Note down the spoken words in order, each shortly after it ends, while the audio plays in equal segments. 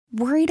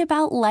Worried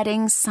about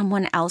letting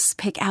someone else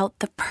pick out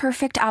the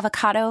perfect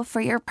avocado for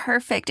your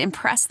perfect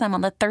impress them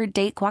on the third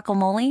date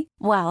guacamole?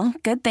 Well,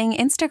 good thing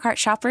Instacart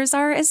shoppers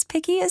are as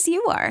picky as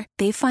you are.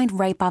 They find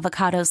ripe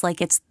avocados like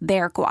it's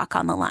their guac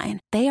on the line.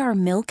 They are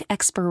milk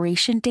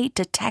expiration date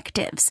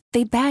detectives.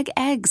 They bag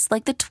eggs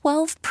like the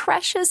 12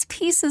 precious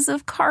pieces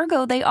of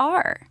cargo they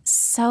are.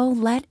 So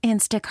let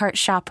Instacart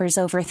shoppers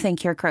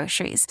overthink your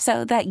groceries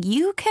so that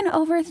you can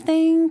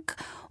overthink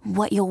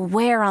what you'll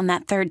wear on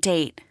that third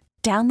date.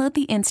 Download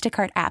the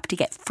Instacart app to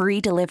get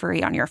free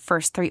delivery on your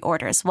first 3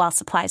 orders while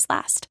supplies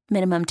last.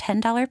 Minimum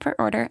 $10 per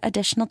order.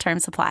 Additional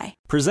terms apply.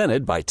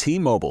 Presented by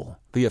T-Mobile,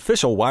 the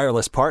official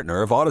wireless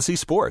partner of Odyssey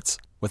Sports.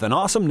 With an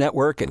awesome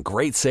network and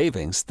great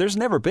savings, there's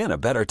never been a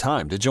better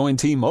time to join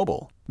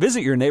T-Mobile. Visit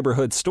your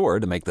neighborhood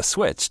store to make the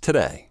switch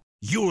today.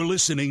 You're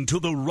listening to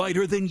the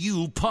Writer Than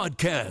You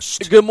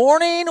podcast. Good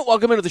morning.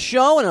 Welcome into the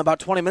show. In about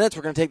 20 minutes,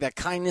 we're going to take that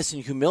kindness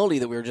and humility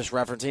that we were just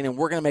referencing, and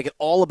we're going to make it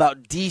all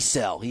about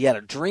D-Cell. He had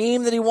a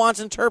dream that he wants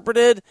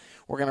interpreted.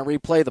 We're going to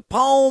replay the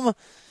poem,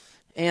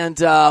 and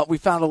we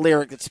found a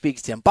lyric that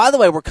speaks to him. By the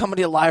way, we're coming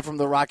to you live from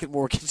the Rocket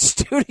Mortgage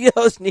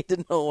Studios. Need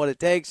to know what it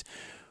takes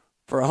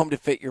for a home to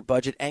fit your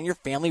budget and your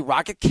family.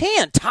 Rocket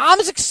can. Tom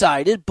is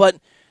excited, but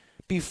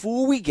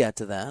before we get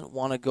to that, I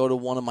want to go to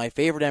one of my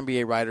favorite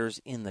NBA writers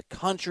in the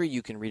country.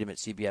 You can read him at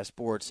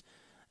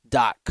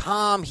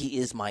CBSSports.com. He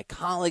is my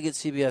colleague at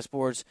CBS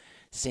Sports.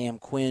 Sam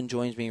Quinn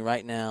joins me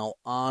right now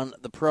on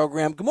the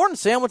program. Good morning,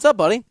 Sam. What's up,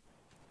 buddy?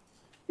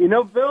 You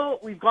know, Bill,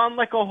 we've gone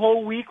like a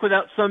whole week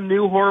without some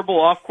new horrible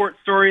off-court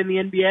story in the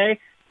NBA.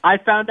 I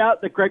found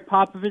out that Greg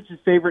Popovich's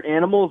favorite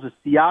animal is a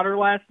sea otter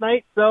last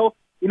night. So,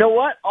 you know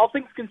what? All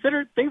things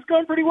considered, things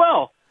going pretty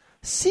well.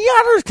 Sea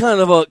otter is kind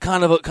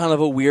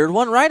of a weird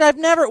one, right?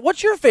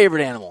 What's your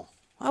favorite animal?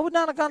 I would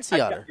not have gone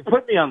sea otter. You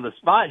put me on the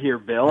spot here,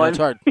 Bill. That's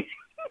hard.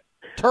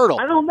 Turtle.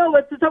 I don't know.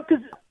 It's tough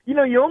because, you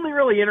know, you only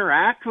really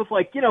interact with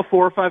 4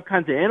 or 5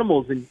 kinds of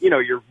animals in,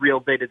 your real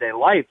day-to-day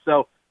life.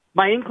 So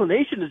my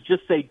inclination is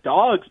just say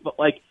dogs, but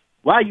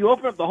wow, you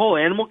open up the whole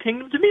animal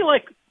kingdom to me,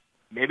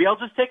 maybe I'll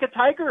just take a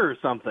tiger or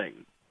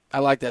something. I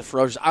like that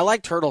ferocious. I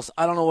like turtles.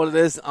 I don't know what it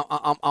is.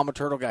 I'm a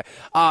turtle guy.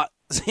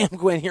 Sam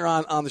Quinn here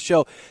on the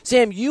show.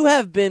 Sam, you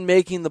have been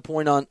making the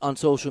point on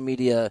social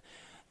media,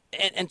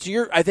 and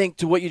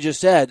to what you just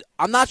said,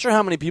 I'm not sure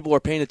how many people are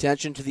paying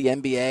attention to the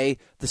NBA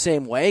the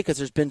same way because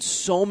there's been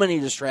so many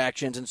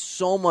distractions and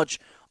so much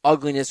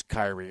ugliness.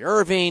 Kyrie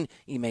Irving,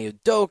 Ime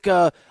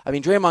Udoka. I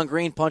mean, Draymond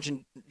Green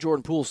punching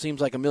Jordan Poole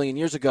seems like a million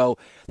years ago.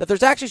 That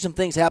there's actually some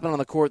things happening on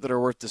the court that are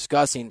worth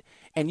discussing.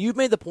 And you've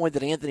made the point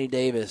that Anthony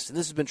Davis, and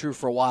this has been true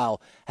for a while,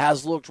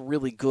 has looked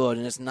really good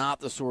and is not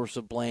the source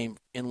of blame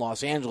in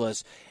Los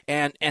Angeles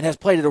and has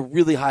played at a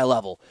really high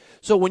level.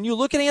 So when you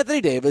look at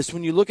Anthony Davis,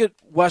 when you look at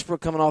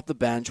Westbrook coming off the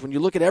bench, when you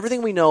look at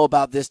everything we know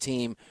about this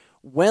team,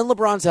 when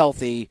LeBron's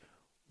healthy,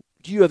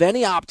 do you have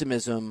any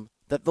optimism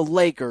that the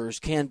Lakers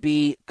can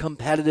be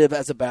competitive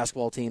as a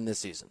basketball team this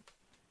season?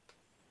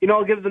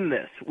 I'll give them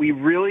this. We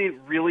really,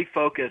 really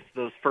focused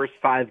those first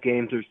 5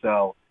 games or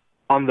so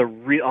on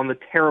the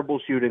terrible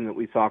shooting that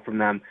we saw from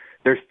them.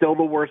 They're still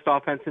the worst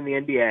offense in the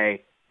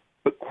NBA.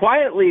 But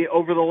quietly,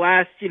 over the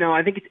last,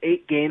 I think it's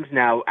 8 games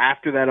now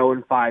after that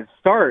 0-5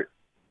 start,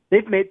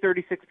 they've made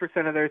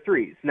 36% of their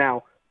threes.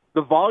 Now,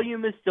 the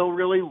volume is still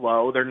really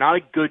low. They're not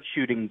a good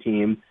shooting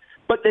team.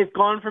 But they've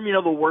gone from,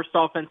 the worst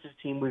offensive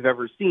team we've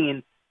ever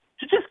seen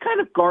to just kind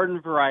of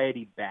garden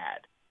variety bad.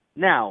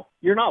 Now,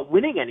 you're not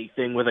winning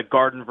anything with a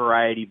garden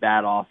variety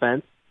bad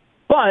offense.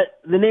 But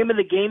the name of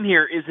the game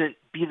here isn't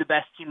be the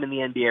best team in the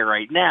NBA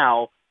right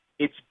now.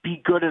 It's be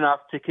good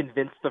enough to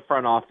convince the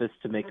front office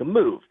to make a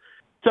move.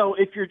 So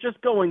if you're just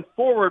going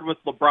forward with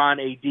LeBron,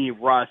 AD,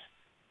 Russ,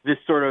 this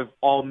sort of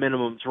all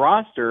minimums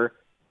roster,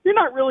 you're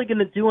not really going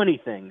to do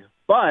anything.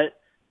 But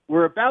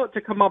we're about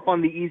to come up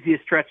on the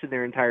easiest stretch of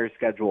their entire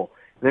schedule.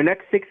 In their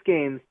next 6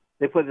 games,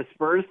 they play the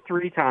Spurs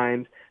 3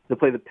 times, they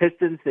play the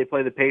Pistons, they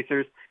play the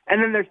Pacers, and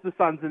then there's the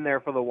Suns in there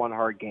for the one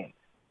hard game.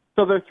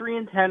 So they're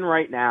 3-10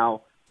 right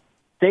now.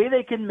 Say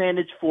they can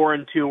manage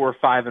 4-2 or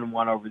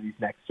 5-1 over these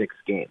next 6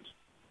 games.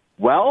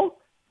 Well,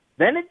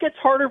 then it gets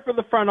harder for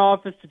the front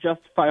office to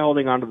justify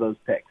holding on to those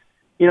picks.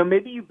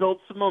 Maybe you build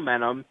some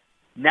momentum.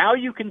 Now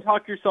you can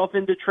talk yourself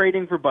into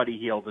trading for Buddy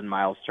Hield and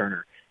Miles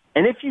Turner.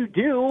 And if you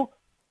do,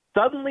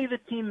 suddenly the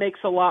team makes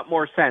a lot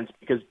more sense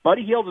because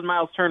Buddy Hield and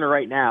Miles Turner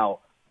right now,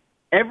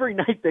 every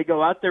night they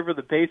go out there for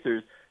the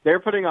Pacers, they're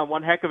putting on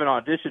one heck of an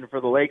audition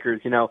for the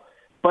Lakers.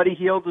 Buddy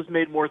Hield has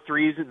made more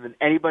threes than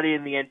anybody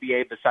in the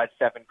NBA besides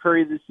Stephen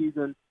Curry this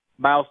season.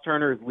 Miles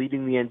Turner is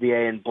leading the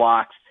NBA in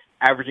blocks,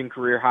 averaging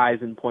career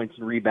highs in points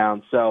and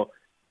rebounds. So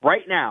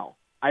right now,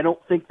 I don't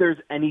think there's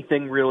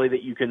anything really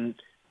that you can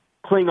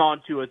cling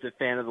on to as a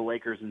fan of the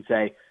Lakers and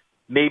say,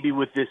 maybe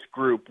with this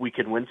group we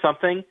can win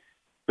something.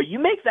 But you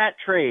make that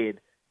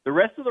trade, the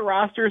rest of the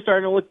roster is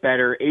starting to look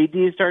better. AD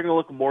is starting to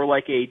look more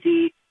like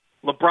AD.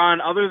 LeBron,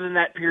 other than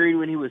that period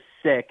when he was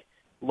sick,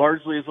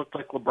 largely has looked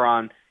like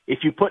LeBron.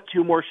 If you put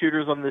 2 more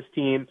shooters on this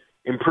team,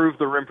 improve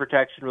the rim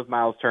protection with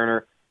Miles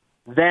Turner,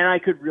 then I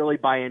could really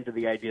buy into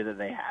the idea that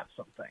they have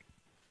something.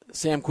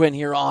 Sam Quinn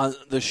here on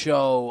the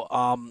show.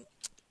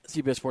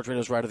 CBS Sports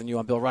Radio's Writer Than You.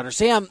 I'm Bill Rutter.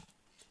 Sam,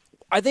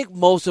 I think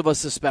most of us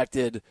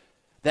suspected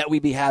that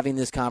we'd be having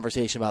this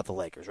conversation about the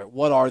Lakers, right?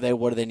 What are they?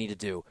 What do they need to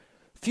do?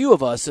 Few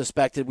of us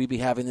suspected we'd be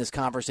having this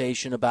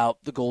conversation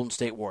about the Golden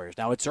State Warriors.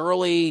 Now, it's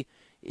early.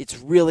 It's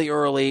really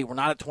early. We're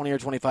not at 20 or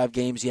 25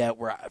 games yet.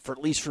 At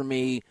least for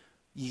me,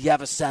 you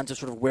have a sense of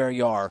sort of where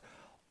you are.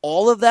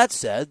 All of that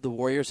said, the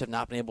Warriors have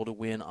not been able to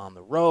win on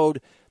the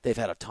road. They've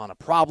had a ton of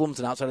problems,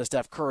 and outside of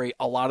Steph Curry,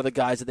 a lot of the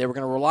guys that they were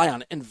going to rely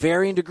on, in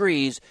varying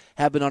degrees,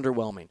 have been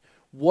underwhelming.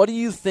 What do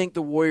you think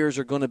the Warriors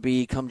are going to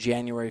be come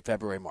January,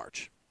 February,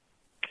 March?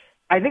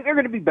 I think they're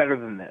going to be better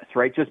than this,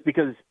 right? Just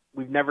because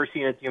we've never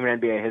seen a team in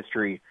NBA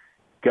history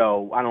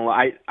go, I don't know,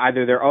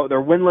 either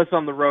they're winless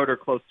on the road or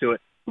close to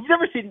it. We've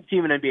never seen a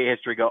team in NBA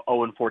history go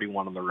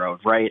 0-41 on the road,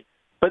 right?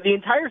 But the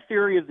entire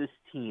theory of this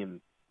team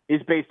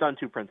is based on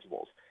two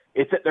principles.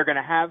 It's that they're going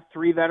to have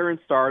 3 veteran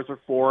stars, or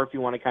 4 if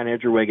you want to count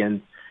Andrew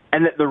Wiggins,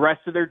 and that the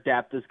rest of their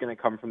depth is going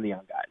to come from the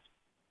young guys.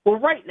 Well,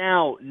 right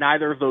now,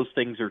 neither of those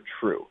things are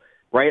true,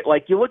 right?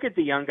 Like, you look at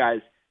the young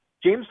guys,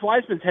 James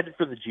Wiseman's headed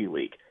for the G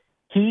League.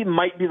 He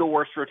might be the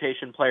worst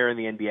rotation player in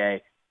the NBA.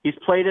 He's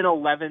played in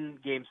 11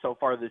 games so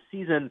far this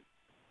season.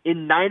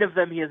 In 9 of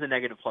them, he has a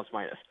negative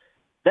plus-minus.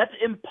 That's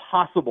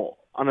impossible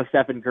on a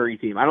Stephen Curry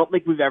team. I don't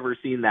think we've ever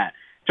seen that.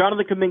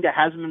 Jonathan Kuminga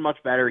hasn't been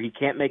much better. He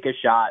can't make a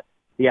shot.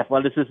 The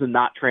athleticism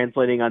not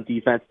translating on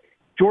defense.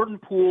 Jordan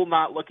Poole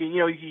not looking,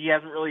 he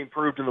hasn't really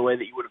improved in the way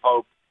that you would have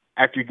hoped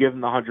after you give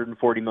him the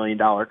 $140 million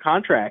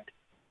contract.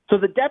 So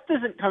the depth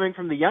isn't coming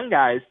from the young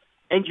guys,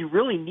 and you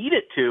really need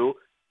it to,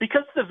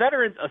 because the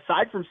veterans,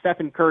 aside from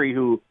Stephen Curry,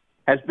 who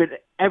has been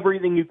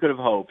everything you could have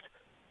hoped,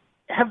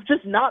 have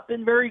just not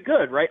been very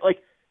good, right? Like,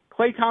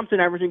 Klay Thompson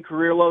averaging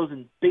career lows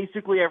in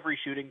basically every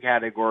shooting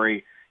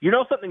category. You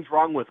know something's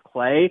wrong with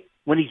Klay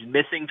when he's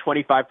missing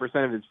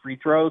 25% of his free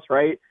throws,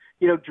 right?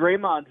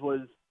 Draymond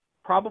was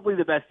probably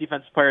the best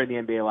defensive player in the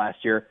NBA last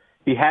year.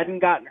 If he hadn't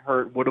gotten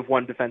hurt, would have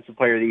won Defensive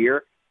Player of the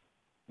Year.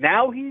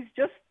 Now he's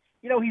just,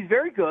 he's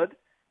very good.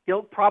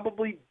 He'll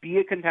probably be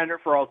a contender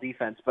for all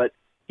defense, but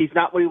he's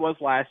not what he was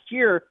last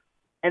year.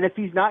 And if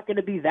he's not going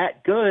to be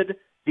that good,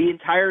 the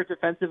entire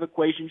defensive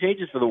equation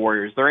changes for the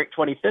Warriors. They're ranked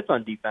 25th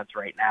on defense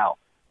right now.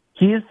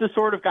 He is the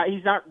sort of guy,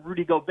 he's not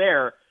Rudy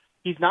Gobert.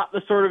 He's not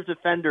the sort of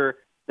defender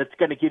that's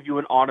going to give you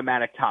an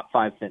automatic top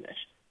 5 finish.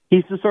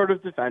 He's the sort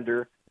of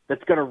defender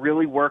that's going to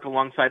really work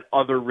alongside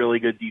other really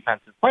good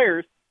defensive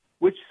players,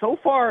 which so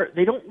far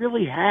they don't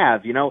really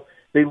have.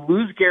 They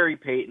lose Gary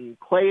Payton.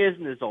 Klay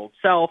isn't his old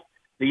self.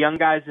 The young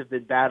guys have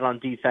been bad on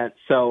defense.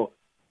 So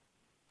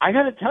I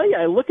got to tell you,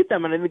 I look at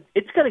them and I mean,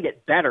 it's going to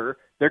get better.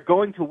 They're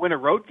going to win a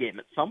road game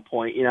at some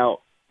point,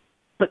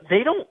 but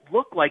they don't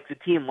look like the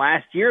team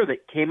last year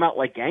that came out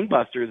like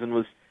gangbusters and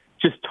was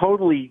just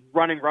totally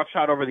running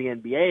roughshod over the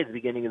NBA at the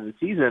beginning of the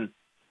season.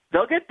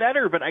 They'll get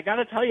better, but I got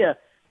to tell you,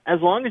 as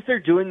long as they're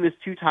doing this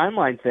 2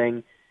 timeline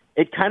thing,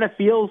 it kind of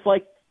feels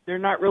like they're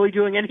not really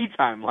doing any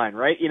timeline,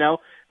 right?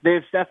 They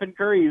have Stephen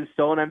Curry, who's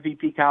still an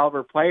MVP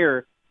caliber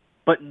player,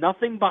 but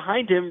nothing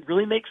behind him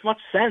really makes much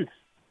sense.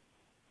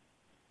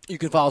 You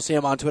can follow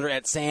Sam on Twitter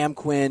at Sam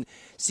Quinn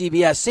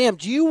CBS. Sam,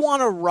 do you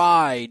want to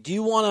ride? Do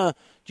you want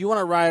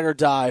to ride or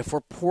die for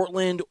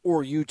Portland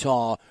or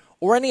Utah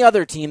or any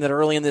other team that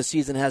early in this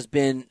season has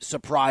been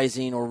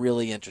surprising or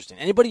really interesting?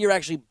 Anybody you're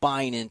actually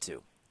buying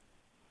into?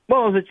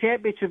 Well, as a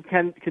championship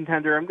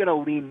contender, I'm going to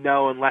lean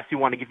no unless you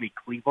want to give me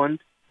Cleveland.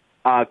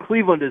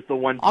 Cleveland is the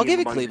one team. I'll give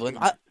you Cleveland.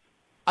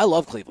 I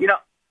love Cleveland.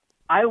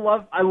 I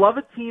love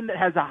a team that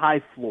has a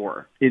high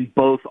floor in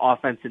both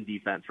offense and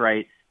defense,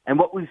 right? And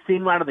what we've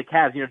seen out of the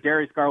Cavs,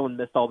 Darius Garland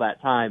missed all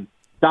that time.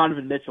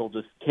 Donovan Mitchell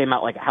just came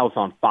out like a house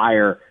on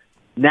fire.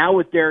 Now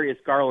with Darius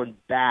Garland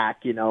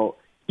back,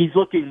 he's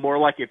looking more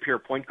like a pure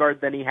point guard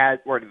than he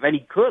had, or than he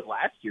could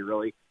last year,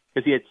 really,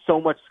 because he had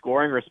so much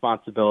scoring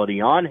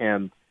responsibility on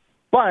him.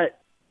 But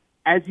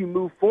as you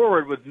move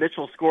forward with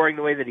Mitchell scoring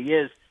the way that he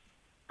is,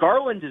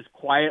 Garland is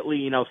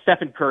quietly,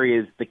 Stephen Curry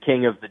is the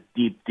king of the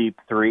deep, deep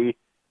 3.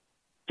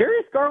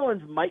 Darius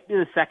Garland might be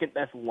the second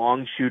best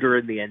long shooter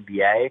in the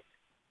NBA.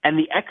 And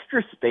the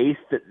extra space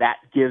that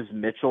gives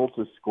Mitchell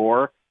to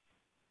score,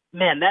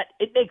 man,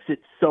 it makes it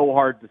so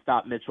hard to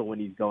stop Mitchell when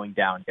he's going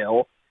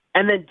downhill.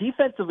 And then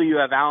defensively, you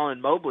have Allen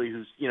and Mobley,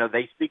 who's,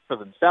 they speak for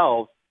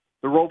themselves.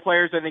 The role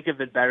players, I think, have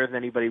been better than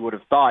anybody would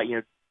have thought.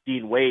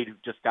 Dean Wade, who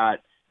just got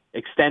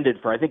extended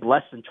for, I think,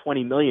 less than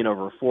 $20 million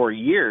over 4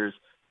 years,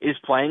 is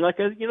playing like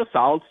a,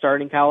 solid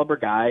starting caliber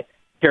guy.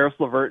 Karis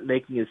LeVert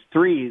making his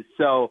threes.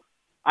 So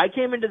I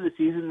came into the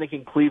season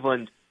thinking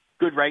Cleveland,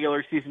 good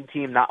regular season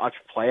team, not much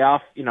playoff,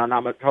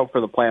 not much hope for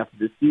the playoffs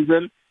this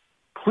season.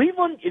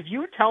 Cleveland, if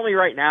you tell me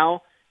right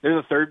now they're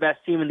the 3rd best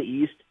team in the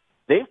East,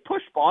 they've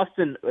pushed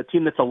Boston, a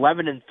team that's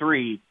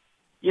 11-3.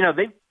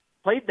 They've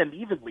played them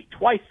evenly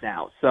twice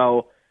now.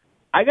 So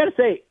I got to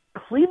say,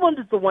 Cleveland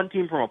is the one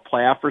team from a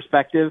playoff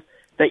perspective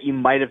that you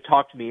might have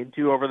talked me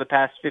into over the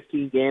past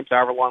 15 games,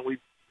 however long we've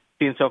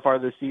seen so far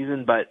this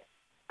season. But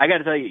I got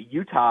to tell you,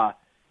 Utah,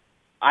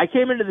 I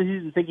came into the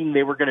season thinking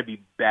they were going to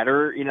be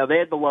better. They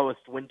had the lowest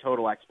win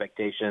total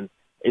expectation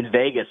in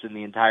Vegas in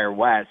the entire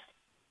West.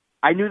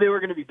 I knew they were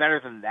going to be better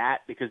than that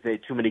because they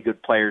had too many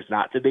good players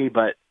not to be,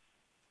 but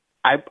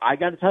I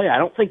got to tell you, I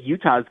don't think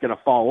Utah is going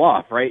to fall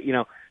off, right? You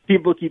know,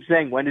 people keep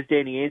saying, when is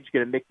Danny Ainge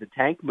going to make the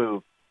tank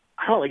move?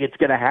 I don't think it's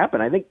going to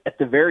happen. I think at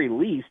the very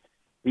least,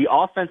 the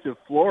offensive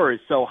floor is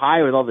so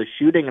high with all the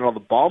shooting and all the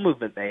ball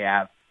movement they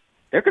have.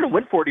 They're going to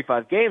win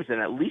 45 games and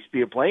at least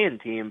be a play-in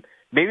team,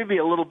 maybe be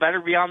a little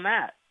better beyond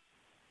that.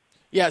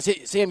 Yeah,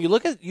 Sam, you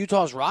look at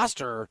Utah's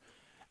roster,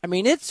 I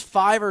mean, it's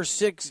 5 or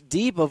 6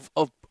 deep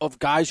of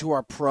guys who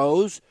are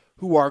pros,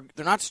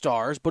 they're not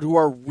stars, but who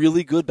are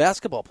really good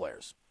basketball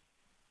players.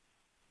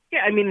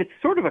 Yeah, I mean, it's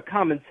sort of a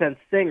common sense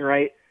thing,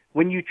 right?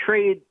 When you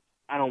trade,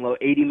 I don't know,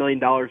 $80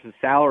 million of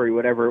salary,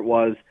 whatever it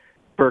was,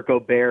 for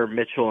Gobert,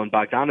 Mitchell, and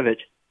Bogdanovic,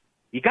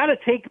 you got to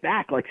take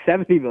back like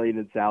 $70 million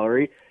in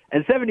salary,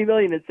 and $70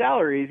 million in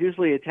salary is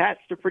usually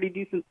attached to pretty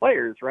decent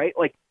players, right?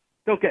 Like,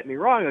 don't get me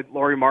wrong, like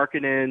Lauri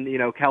Markkanen,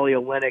 Kelly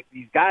Olynyk,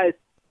 these guys,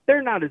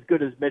 they're not as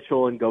good as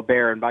Mitchell and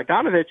Gobert and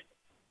Bogdanovic,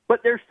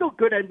 but they're still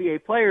good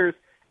NBA players,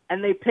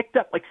 and they picked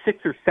up like 6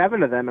 or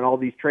 7 of them in all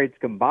these trades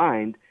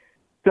combined.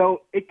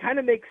 So it kind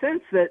of makes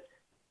sense that,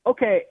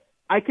 okay,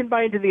 I can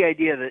buy into the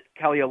idea that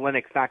Kelly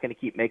Olynyk's not going to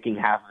keep making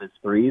half of his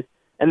threes,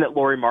 and that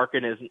Lauri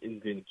Markkanen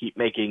isn't going to keep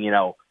making,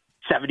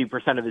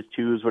 70% of his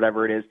twos,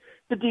 whatever it is.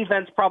 The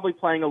defense probably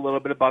playing a little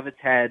bit above its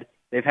head.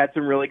 They've had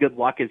some really good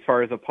luck as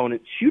far as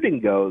opponent shooting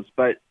goes,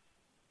 but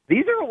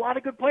these are a lot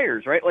of good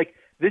players, right? Like,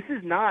 this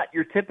is not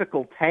your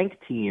typical tank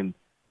team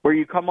where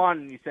you come on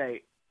and you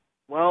say,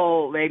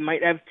 well, they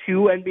might have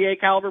 2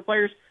 NBA caliber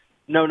players.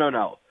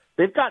 No.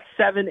 They've got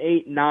 7,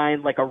 8,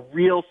 9, like a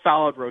real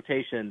solid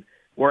rotation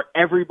where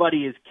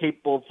everybody is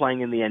capable of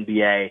playing in the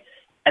NBA,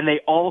 and they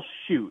all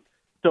shoot.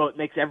 So it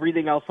makes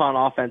everything else on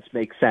offense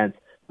make sense.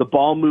 The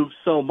ball moves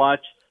so much,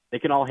 they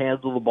can all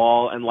handle the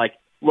ball. And,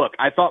 look,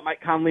 I thought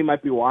Mike Conley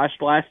might be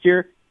washed last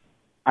year.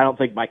 I don't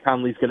think Mike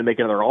Conley's going to make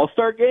another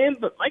All-Star game,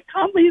 but Mike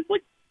Conley is,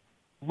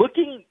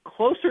 looking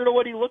closer to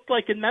what he looked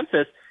like in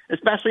Memphis,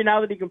 especially now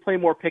that he can play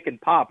more pick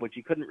and pop, which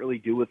he couldn't really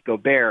do with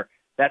Gobert.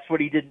 That's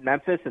what he did in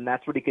Memphis, and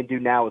that's what he can do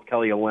now with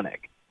Kelly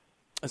Olynyk.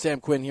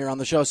 Sam Quinn here on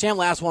the show. Sam,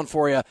 last one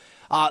for you.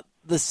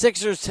 The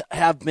Sixers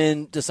have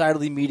been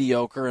decidedly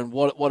mediocre, and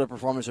what a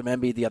performance from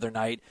Embiid the other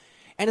night.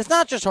 And it's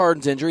not just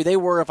Harden's injury. They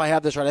were, if I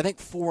have this right, I think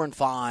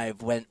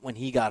 4-5 when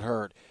he got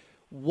hurt.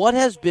 What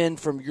has been,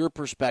 from your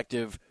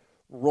perspective,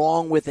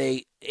 wrong with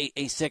a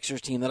Sixers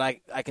team that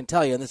I can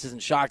tell you, and this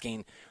isn't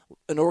shocking,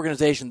 an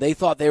organization, they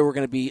thought they were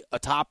going to be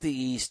atop the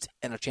East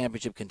and a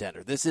championship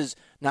contender. This is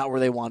not where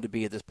they wanted to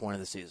be at this point of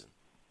the season.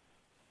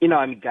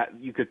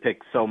 You could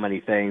pick so many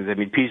things.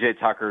 P.J.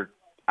 Tucker,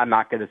 I'm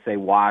not going to say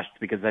washed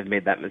because I've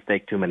made that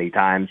mistake too many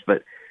times,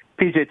 but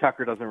P.J.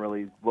 Tucker doesn't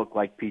really look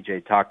like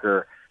P.J.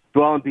 Tucker.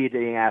 Joel Embiid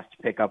being asked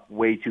to pick up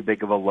way too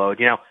big of a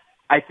load.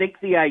 I think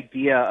the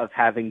idea of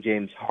having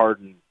James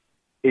Harden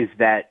is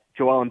that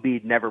Joel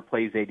Embiid never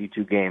plays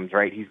 82 games,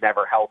 right? He's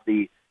never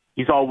healthy.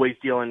 He's always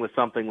dealing with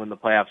something when the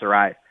playoffs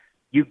arrive.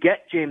 You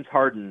get James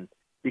Harden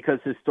because,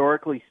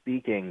 historically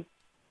speaking,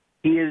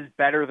 he is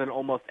better than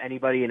almost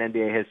anybody in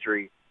NBA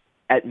history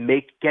at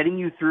getting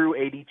you through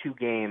 82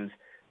 games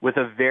with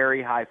a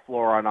very high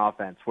floor on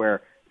offense,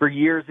 where for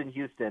years in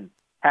Houston,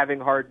 having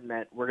Harden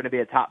meant we're going to be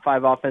a top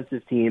 5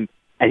 offensive team,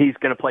 and he's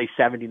going to play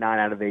 79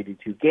 out of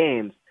 82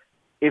 games.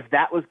 If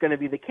that was going to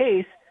be the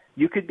case,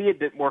 you could be a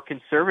bit more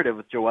conservative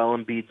with Joel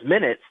Embiid's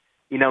minutes,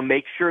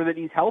 make sure that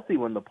he's healthy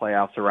when the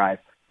playoffs arrive.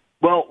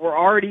 Well, we're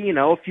already,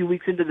 a few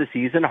weeks into the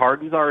season.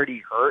 Harden's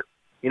already hurt.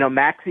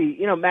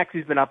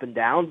 Maxi's been up and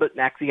down, but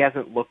Maxey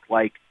hasn't looked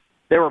like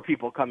there were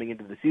people coming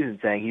into the season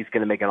saying he's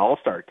going to make an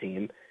all-star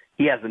team.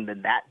 He hasn't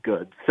been that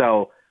good.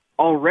 So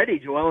already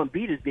Joel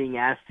Embiid is being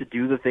asked to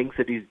do the things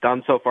that he's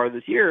done so far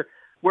this year,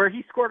 where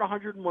he scored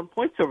 101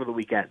 points over the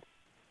weekend.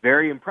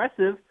 Very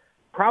impressive.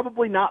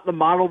 Probably not the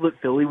model that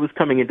Philly was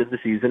coming into the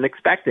season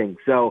expecting.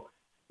 So,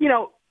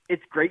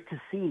 it's great to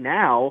see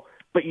now,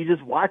 but you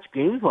just watch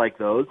games like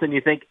those and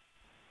you think,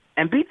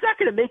 Embiid's not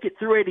going to make it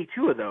through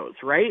 82 of those,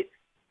 right?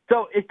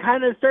 So it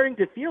kind of starting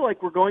to feel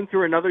like we're going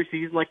through another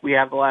season like we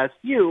have the last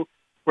few,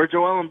 where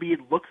Joel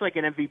Embiid looks like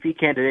an MVP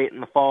candidate in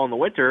the fall and the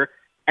winter,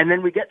 and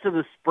then we get to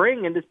the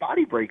spring and his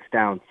body breaks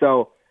down.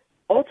 So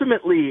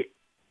ultimately,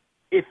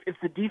 if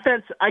the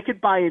defense, I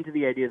could buy into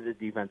the idea that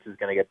the defense is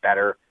going to get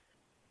better.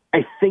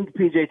 I think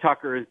P.J.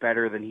 Tucker is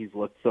better than he's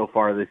looked so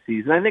far this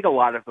season. I think a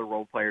lot of the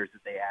role players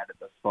that they added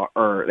thus far,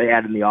 or they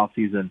added in the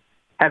offseason,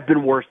 have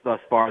been worse thus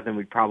far than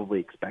we'd probably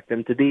expect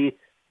them to be.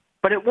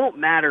 But it won't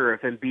matter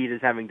if Embiid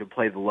is having to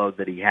play the load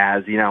that he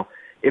has.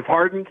 If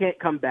Harden can't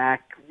come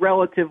back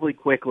relatively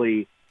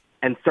quickly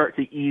and start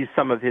to ease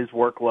some of his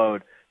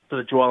workload so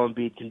that Joel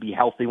Embiid can be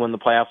healthy when the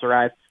playoffs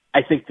arrive,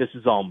 I think this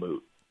is all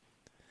moot.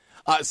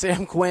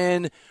 Sam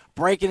Quinn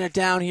breaking it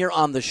down here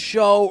on the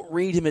show.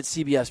 Read him at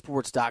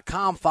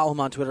CBSSports.com. Follow him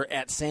on Twitter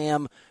at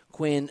Sam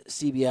Quinn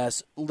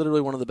CBS. Literally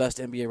one of the best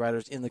NBA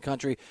writers in the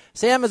country.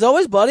 Sam, as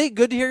always, buddy,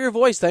 good to hear your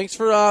voice. Thanks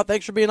for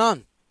being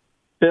on.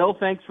 Bill,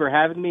 thanks for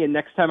having me. And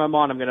next time I'm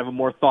on, I'm going to have a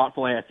more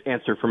thoughtful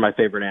answer for my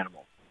favorite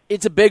animal.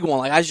 It's a big one.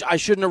 Like I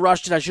shouldn't have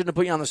rushed it. I shouldn't have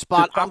put you on the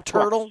spot. I'm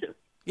Turtle. Question.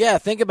 Yeah,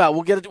 think about it.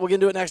 We'll get it. We're gonna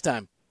do it next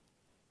time.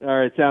 All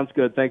right, sounds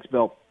good. Thanks,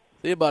 Bill.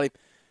 See you, buddy.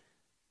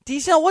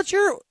 D-Cell, what's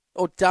your...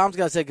 Oh, Dom's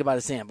got to say goodbye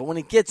to Sam. But when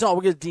he gets on,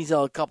 we'll give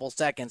D-Cell a couple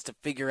seconds to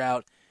figure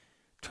out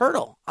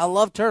turtle. I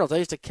love turtles. I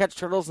used to catch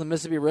turtles in the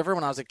Mississippi River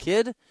when I was a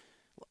kid.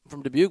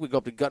 From Dubuque, we'd go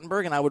up to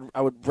Guttenberg, and we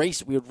would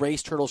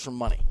race turtles for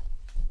money.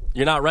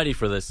 You're not ready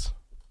for this.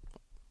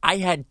 I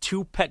had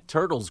 2 pet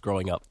turtles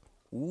growing up.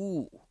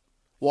 Ooh.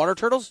 Water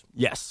turtles?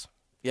 Yes.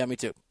 Yeah, me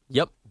too.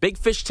 Yep. Big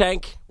fish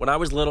tank when I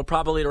was little,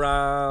 probably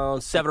around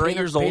 7 or 8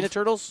 years old. Painted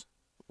turtles?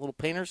 Little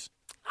painters?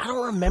 I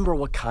don't remember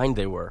what kind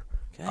they were,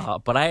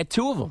 but I had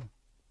 2 of them.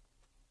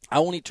 I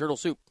won't eat turtle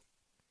soup.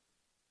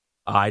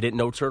 I didn't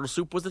know turtle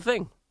soup was a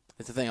thing.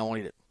 It's the thing. I won't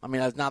eat it. I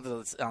mean, it's not that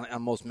it's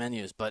on most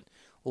menus, but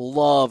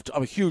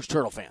I'm a huge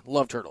turtle fan.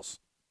 Love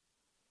turtles.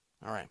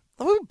 All right.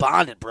 We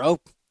bonded, bro.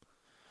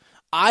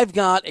 I've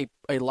got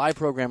a live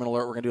programming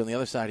alert we're going to do on the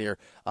other side here.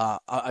 I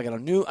got a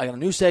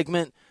new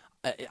segment.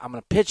 I'm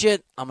going to pitch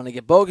it. I'm going to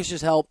get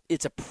Bogus's help.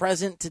 It's a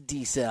present to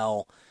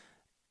D-Cell.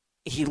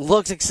 He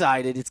looks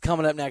excited. It's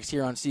coming up next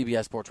here on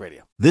CBS Sports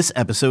Radio. This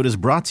episode is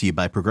brought to you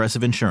by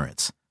Progressive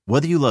Insurance.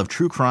 Whether you love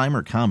true crime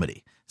or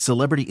comedy,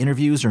 celebrity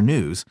interviews or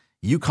news,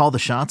 you call the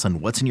shots on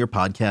what's in your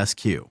podcast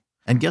queue.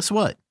 And guess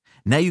what?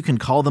 Now you can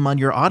call them on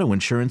your auto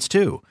insurance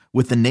too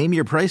with the Name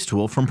Your Price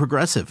tool from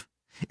Progressive.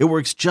 It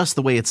works just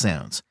the way it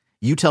sounds.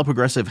 You tell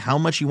Progressive how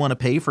much you want to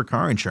pay for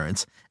car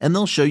insurance, and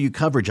they'll show you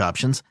coverage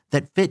options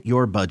that fit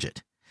your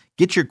budget.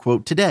 Get your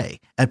quote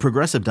today at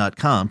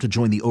Progressive.com to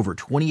join the over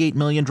 28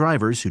 million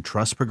drivers who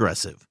trust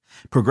Progressive.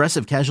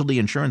 Progressive Casualty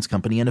Insurance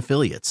Company and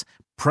Affiliates.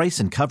 Price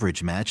and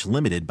coverage match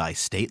limited by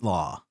state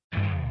law.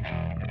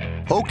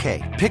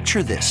 Okay,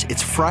 picture this.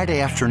 It's Friday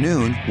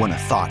afternoon when a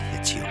thought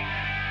hits you.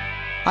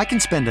 I can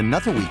spend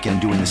another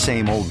weekend doing the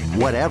same old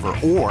whatever,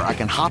 or I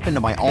can hop into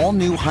my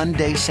all-new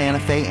Hyundai Santa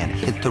Fe and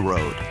hit the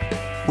road.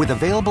 With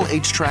available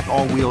H-Track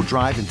all-wheel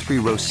drive and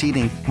 3-row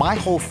seating, my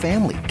whole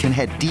family can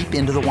head deep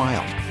into the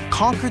wild.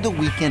 Conquer the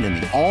weekend in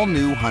the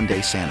all-new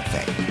Hyundai Santa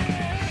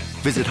Fe.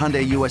 Visit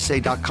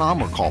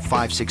HyundaiUSA.com or call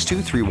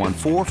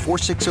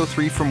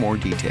 562-314-4603 for more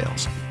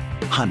details.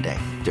 Hyundai,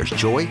 there's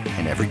joy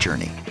in every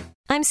journey.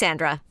 I'm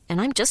Sandra, and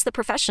I'm just the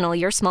professional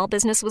your small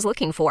business was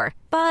looking for.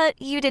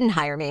 But you didn't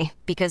hire me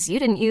because you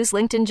didn't use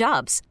LinkedIn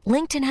Jobs.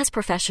 LinkedIn has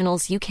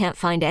professionals you can't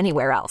find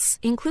anywhere else,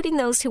 including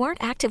those who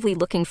aren't actively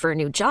looking for a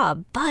new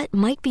job, but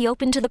might be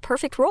open to the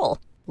perfect role,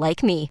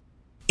 like me.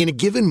 In a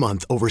given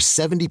month, over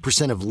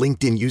 70% of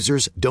LinkedIn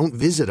users don't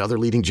visit other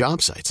leading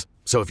job sites.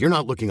 So if you're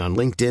not looking on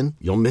LinkedIn,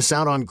 you'll miss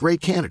out on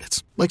great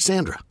candidates like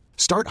Sandra.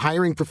 Start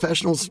hiring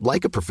professionals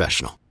like a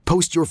professional.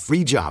 Post your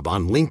free job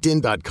on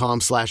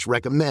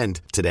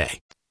linkedin.com/recommend today.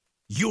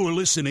 You're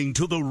listening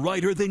to the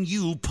Writer Than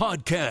You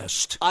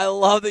podcast. I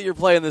love that you're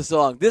playing this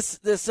song.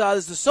 This is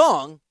the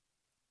song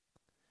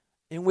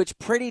in which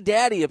Pretty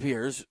Daddy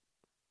appears.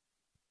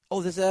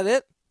 Oh, is that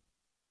it?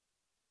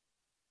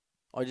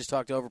 Oh, I just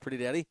talked over Pretty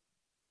Daddy?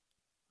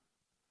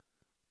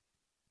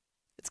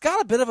 It's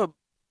got a bit of a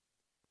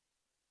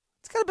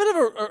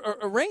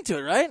ring to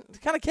it, right? It's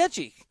kind of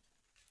catchy.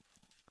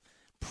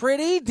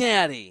 Pretty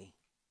Daddy.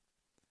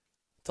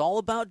 It's all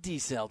about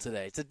D-Cell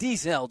today. It's a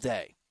D-Cell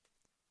day.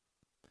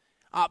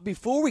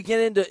 Before we get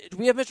into, do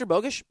we have Mr.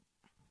 Bogusch?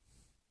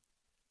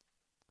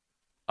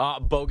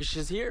 Bogusch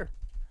is here.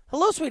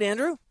 Hello, sweet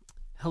Andrew.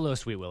 Hello,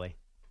 sweet Willie.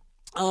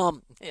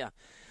 Yeah.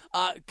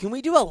 Can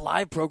we do a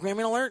live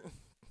programming alert?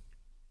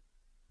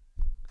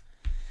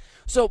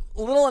 So,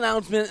 a little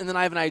announcement, and then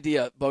I have an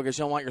idea, Bogusch.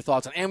 I want your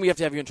thoughts on, and we have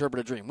to have you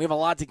interpret a dream. We have a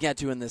lot to get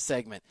to in this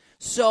segment.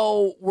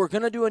 So, we're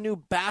going to do a new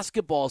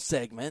basketball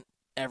segment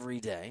every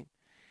day,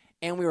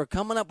 and we were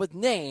coming up with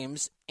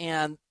names,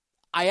 and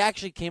I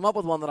actually came up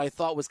with one that I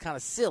thought was kind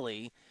of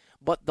silly,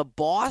 but the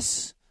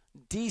boss,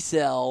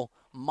 D-Cell,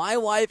 my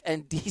wife,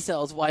 and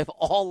D-Cell's wife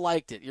all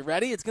liked it. You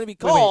ready? It's going to be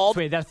called...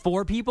 Wait, that's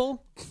 4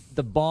 people?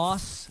 The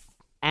boss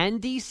and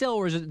D-Cell,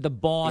 or is it the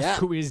boss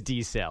who is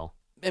D-Cell?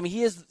 I mean,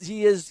 he is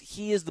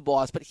the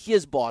boss, but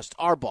his boss,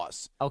 our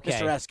boss, okay.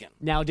 Mr. Eskin.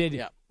 Now,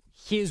 did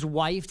his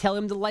wife tell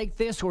him to like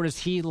this, or does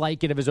he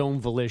like it of his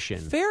own volition?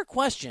 Fair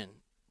question,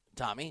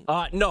 Tommy.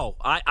 No,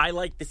 I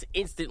liked this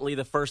instantly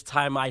the first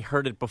time I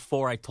heard it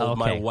before I told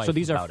my wife about it. So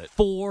these are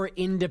 4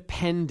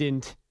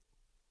 independent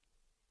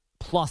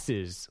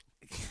pluses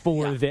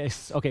for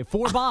this. Okay,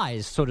 4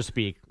 buys, so to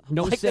speak.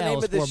 No like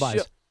sales, 4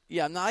 buys.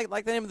 Yeah, I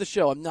like the name of the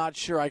show. I'm not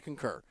sure I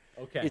concur.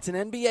 Okay. It's an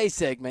NBA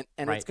segment,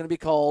 and it's going to be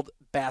called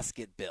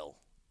Basket Bill.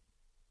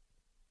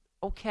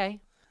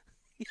 Okay.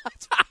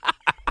 That's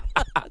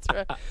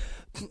right.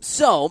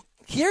 So,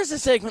 here's the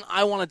segment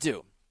I want to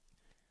do.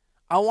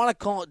 I want to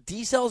call it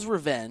D-Cell's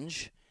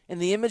Revenge,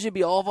 and the image would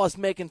be all of us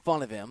making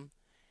fun of him.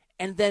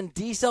 And then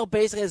D-Cell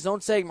basically has his own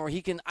segment where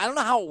he can, I don't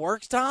know how it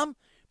works, Tom,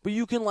 but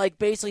you can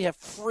basically have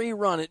free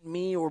run at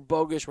me or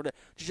Bogusch or whatever,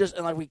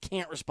 and we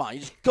can't respond.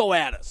 You just go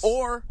at us.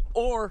 Or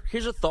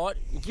here's a thought: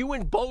 you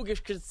and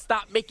Bogusch could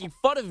stop making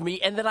fun of me,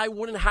 and then I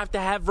wouldn't have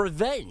to have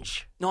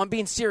revenge. No, I'm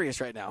being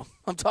serious right now.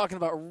 I'm talking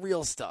about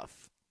real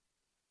stuff.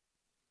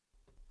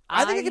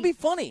 I think it could be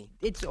funny.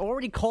 It's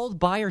already called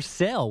buy or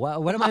sell.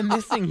 What am I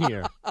missing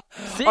here?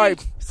 See, All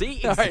right.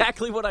 see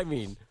exactly what I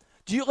mean.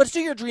 Let's do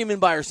your dream in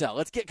buy or sell.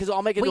 Let's get because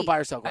I'll make it to a buy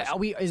or sell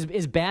question.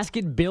 Is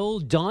Basket Bill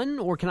done,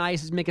 or can I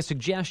make a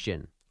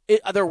suggestion?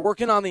 They're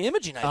working on the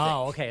imaging, I think.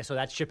 Oh, okay. So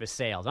that ship is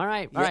sailed. All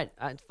right.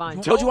 Fine.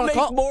 Don't you want to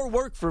make more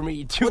work for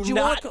me? What do you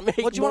want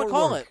to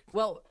call it?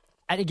 Well,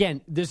 and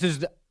again, this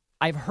is.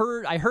 I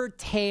heard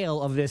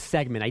tale of this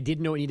segment. I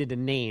didn't know it needed a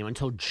name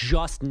until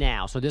just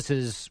now. So this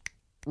is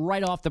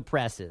right off the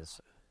presses.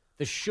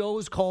 The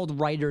show's called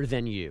Writer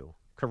Than You,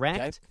 correct?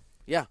 Okay.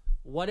 Yeah.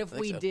 What if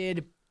we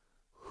did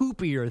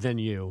Hoopier Than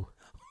You?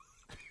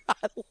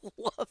 I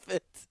love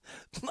it.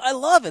 I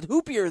love it.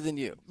 Hoopier Than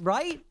You.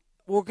 Right?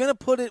 We're gonna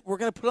put it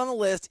on the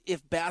list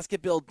if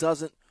Basket Bill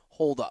doesn't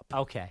hold up.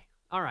 Okay.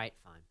 All right.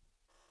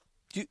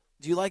 Fine.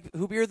 Do you like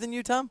Hoopier Than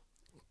You, Tom?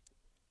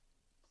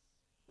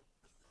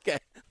 Okay.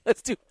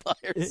 Let's do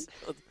buyers.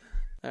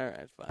 All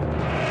right,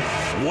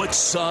 fine. What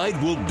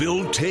side will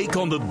Bill take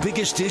on the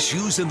biggest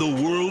issues in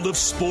the world of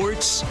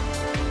sports?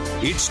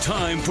 It's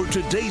time for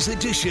today's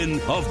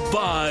edition of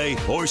Buy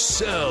or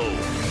Sell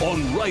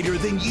on Writer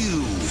Than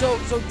You. So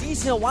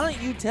D-Hill, why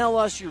don't you tell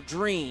us your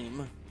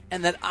dream,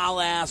 and then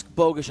I'll ask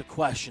Bogusch a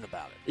question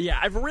about it. Yeah,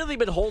 I've really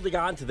been holding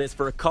on to this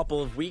for a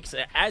couple of weeks.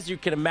 As you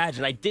can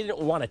imagine, I didn't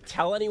want to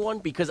tell anyone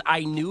because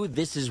I knew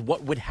this is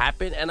what would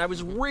happen, and I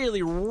was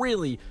really,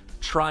 really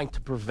trying to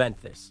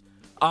prevent this.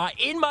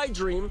 In my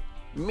dream,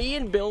 me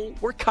and Bill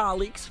were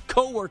colleagues,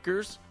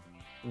 co-workers,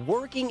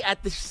 working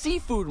at the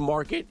seafood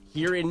market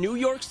here in New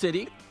York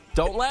City.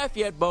 Don't laugh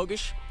yet,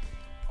 Bogusch.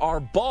 Our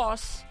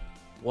boss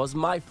was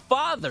my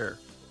father,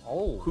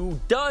 who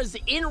does,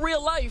 in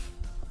real life,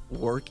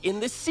 work in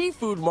the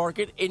seafood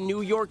market in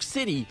New York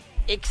City.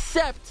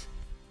 Except,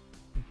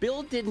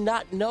 Bill did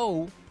not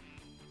know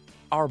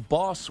our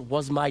boss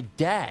was my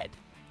dad.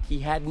 He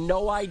had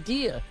no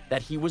idea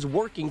that he was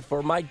working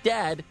for my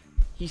dad.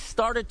 He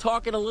started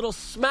talking a little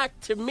smack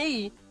to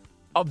me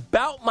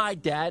about my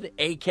dad,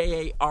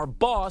 a.k.a. our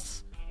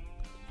boss.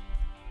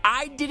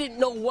 I didn't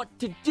know what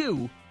to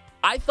do.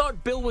 I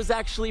thought Bill was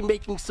actually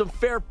making some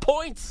fair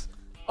points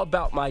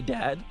about my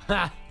dad,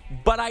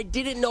 but I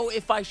didn't know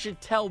if I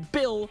should tell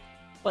Bill,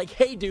 like,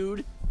 hey,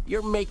 dude,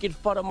 you're making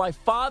fun of my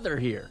father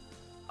here.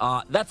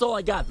 That's all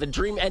I got. The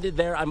dream ended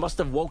there. I must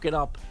have woken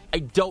up. I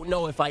don't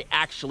know if I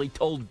actually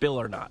told Bill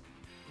or not.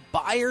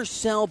 Buy or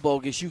sell,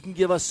 Bogusch? You can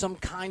give us some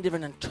kind of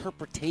an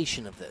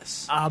interpretation of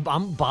this.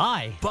 I'm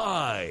buy.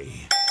 Buy.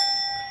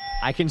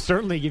 I can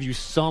certainly give you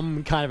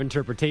some kind of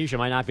interpretation. It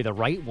might not be the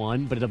right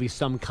one, but it'll be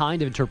some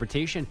kind of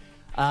interpretation.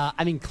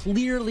 I mean,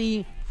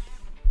 clearly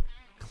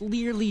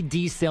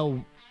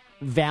D-Cell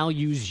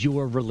values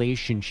your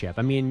relationship.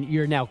 I mean,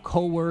 you're now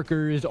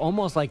co-workers,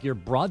 almost like you're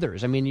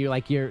brothers. I mean,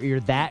 you're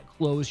that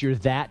close, you're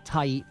that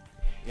tight.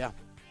 Yeah.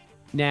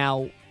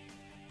 Now,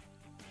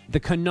 the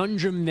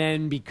conundrum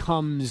then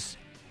becomes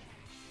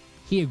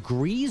he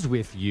agrees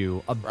with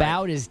you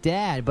about his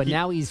dad, but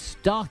now he's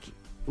stuck.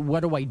 What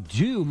do I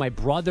do? My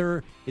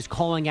brother is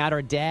calling out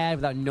our dad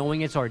without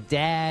knowing it's our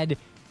dad.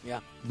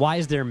 Yeah. Why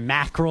is there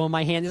mackerel in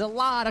my hand? There's a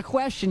lot of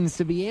questions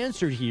to be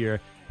answered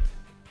here.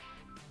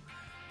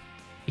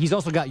 He's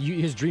also got you.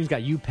 His dreams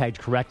got you pegged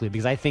correctly,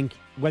 because I think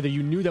whether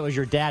you knew that was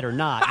your dad or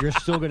not, you're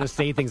still going to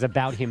say things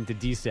about him to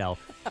D-Cell.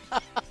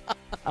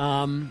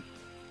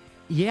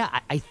 Yeah,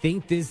 I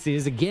think this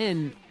is,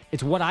 again,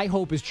 it's what I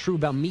hope is true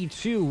about me,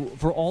 too.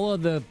 For all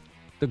of the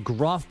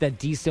gruff that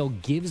D-Cell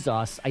gives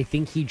us, I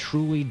think he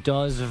truly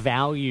does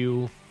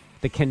value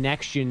the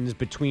connections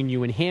between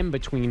you and him,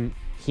 between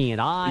he and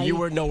I. You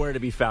were nowhere to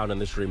be found in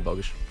this dream,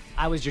 Bogusch.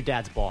 I was your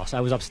dad's boss. I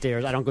was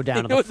upstairs. I don't go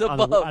down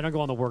I don't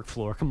go on the work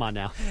floor. Come on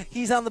now.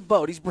 He's on the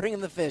boat. He's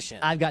bringing the fish in.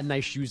 I've got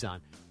nice shoes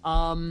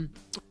on.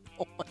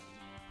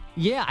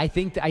 Yeah, I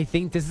think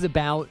this is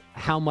about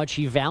how much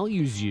he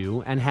values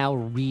you and how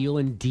real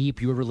and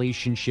deep your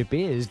relationship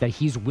is, that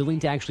he's willing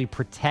to actually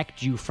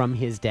protect you from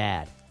his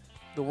dad.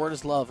 The word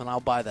is love, and I'll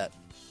buy that.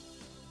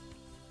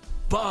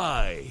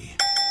 Buy.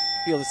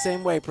 Feel the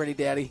same way, pretty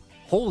daddy.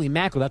 Holy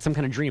mackerel, that's some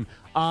kind of dream.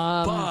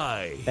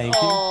 Buy. Thank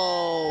you.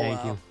 Oh,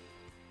 thank you.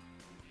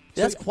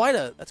 That's quite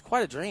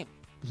a dream.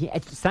 Yeah,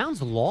 it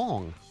sounds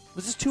long.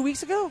 Was this 2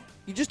 weeks ago?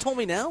 You just told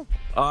me now?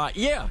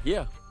 Yeah.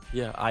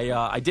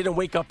 I didn't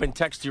wake up and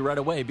text you right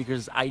away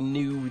because I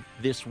knew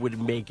this would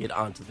make it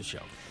onto the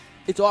show.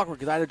 It's awkward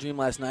because I had a dream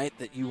last night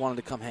that you wanted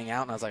to come hang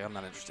out, and I was like, I'm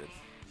not interested.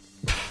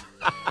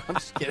 I'm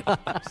just kidding.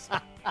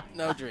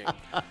 No dream.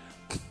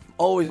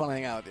 Always want to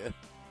hang out with you.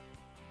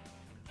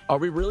 Are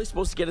we really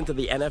supposed to get into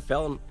the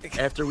NFL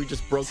after we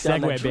just broke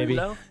down that dream, baby.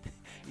 now?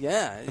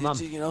 Yeah.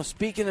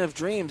 Speaking of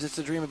dreams, it's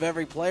the dream of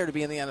every player to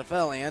be in the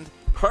NFL, and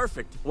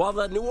perfect. While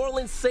the New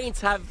Orleans Saints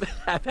have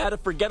had a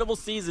forgettable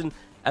season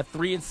at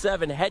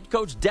 3-7, head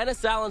coach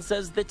Dennis Allen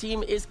says the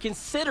team is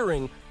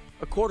considering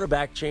a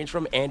quarterback change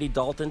from Andy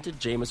Dalton to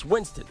Jameis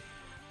Winston.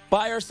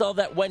 Buy or sell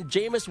that when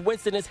Jameis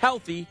Winston is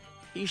healthy,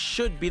 he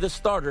should be the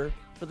starter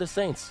for the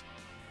Saints.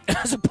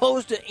 As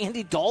opposed to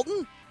Andy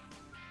Dalton?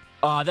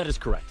 That is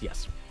correct,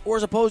 yes. Or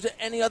as opposed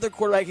to any other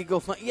quarterback could go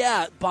find.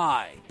 Yeah,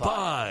 buy.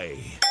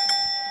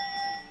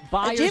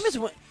 buy or Jameis s-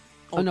 went.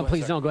 Oh, no, go please,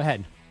 ahead, sorry. no, go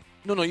ahead.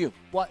 No, you.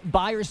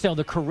 Buy or sell,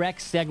 the correct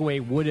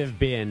segue would have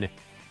been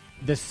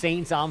the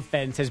Saints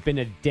offense has been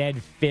a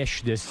dead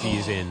fish this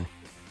season.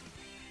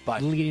 Buy.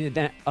 Leading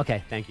the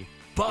okay, thank you.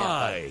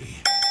 Buy.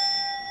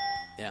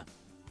 Yeah.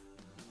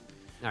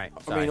 All right.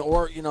 I mean,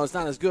 or it's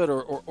not as good.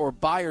 Or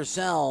buy or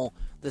sell.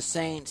 The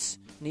Saints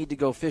need to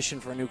go fishing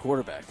for a new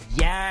quarterback.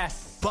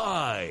 Yes.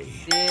 Buy.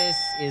 This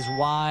is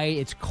why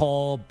it's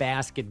called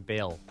Basket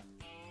Bill.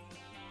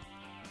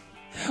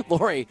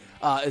 Lori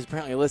is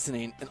apparently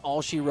listening, and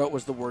all she wrote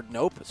was the word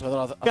 "nope." So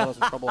I thought I was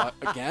in trouble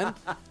again.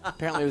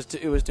 Apparently,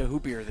 it was to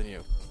hoopier than you.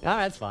 All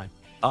right, that's fine.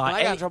 And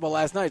I got in trouble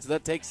last night, so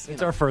that takes.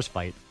 It's our first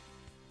fight.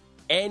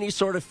 Any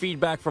sort of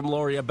feedback from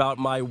Lori about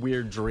my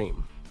weird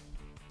dream?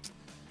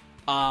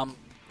 I'll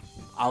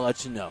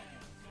let you know.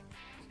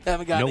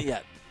 Haven't gotten Nope. it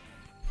yet.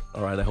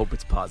 All right, I hope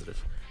it's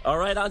positive. All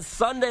right, on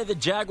Sunday, the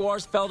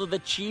Jaguars fell to the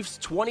Chiefs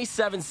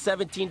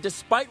 27-17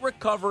 despite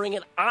recovering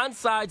an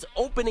onside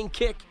opening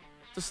kick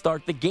to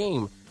start the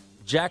game.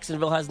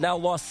 Jacksonville has now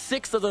lost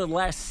 6 of their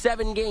last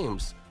 7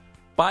 games.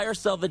 Buy or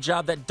sell the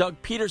job that Doug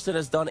Peterson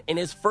has done in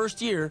his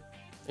first year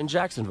in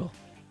Jacksonville?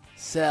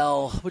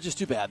 Sell, which is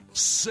too bad.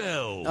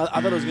 Sell.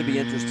 I thought it was going to be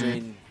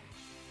interesting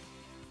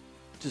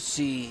to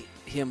see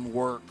him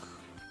work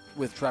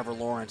with Trevor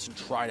Lawrence and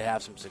try to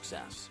have some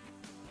success.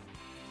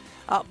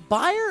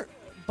 Buy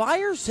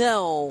or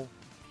sell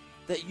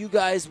that you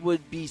guys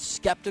would be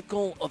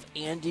skeptical of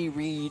Andy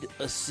Reid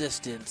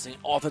assistants and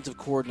offensive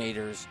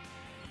coordinators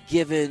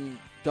given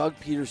Doug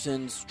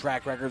Peterson's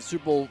track record,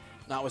 Super Bowl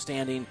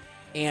notwithstanding,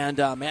 and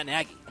Matt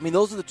Nagy. I mean,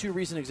 those are the 2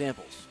 recent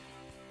examples.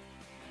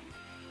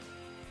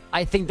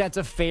 I think that's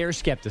a fair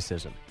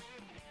skepticism.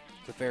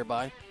 It's a fair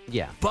buy.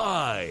 Yeah.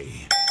 Buy.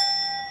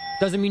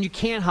 Doesn't mean you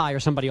can't hire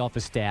somebody off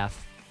the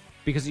staff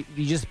because you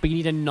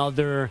need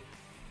another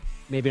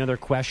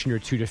question or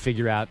 2 to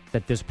figure out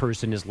that this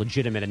person is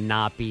legitimate and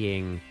not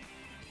being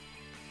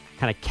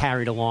kind of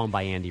carried along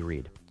by Andy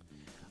Reid.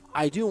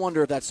 I do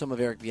wonder if that's some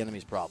of Eric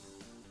Bieniemy's problem.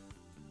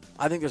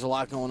 I think there's a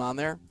lot going on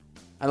there.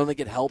 I don't think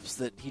it helps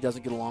that he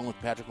doesn't get along with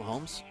Patrick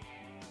Mahomes.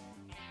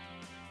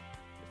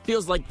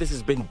 Feels like this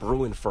has been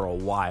brewing for a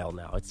while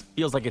now. It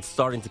feels like it's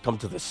starting to come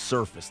to the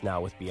surface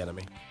now with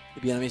Bieniemy.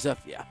 The Bieniemy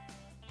stuff, yeah.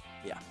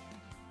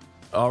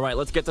 All right,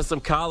 let's get to some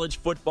college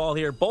football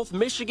here. Both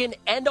Michigan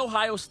and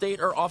Ohio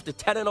State are off to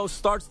 10-0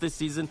 starts this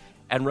season.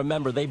 And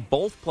remember, they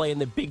both play in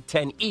the Big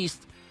Ten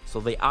East, so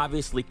they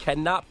obviously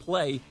cannot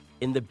play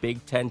in the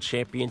Big Ten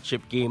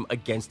championship game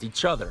against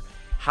each other.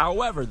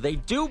 However, they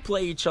do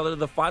play each other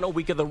the final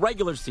week of the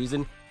regular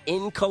season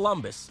in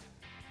Columbus.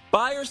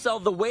 Buy or sell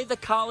the way the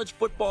college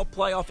football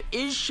playoff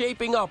is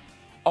shaping up,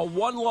 a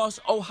one-loss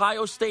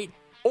Ohio State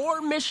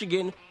or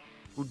Michigan,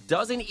 who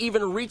doesn't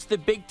even reach the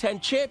Big Ten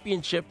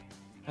championship,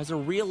 has a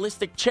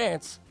realistic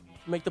chance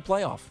to make the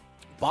playoff.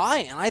 Buy,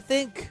 and I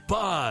think...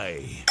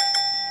 Buy.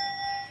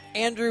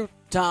 Andrew,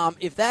 Tom,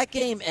 if that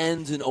game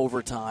ends in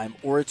overtime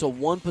or it's a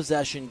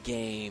one-possession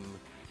game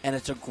and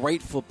it's a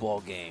great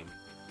football game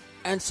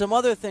and some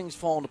other things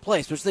fall into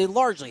place, which they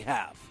largely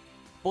have,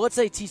 but let's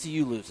say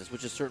TCU loses,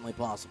 which is certainly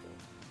possible,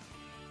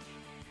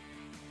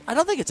 I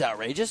don't think it's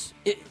outrageous.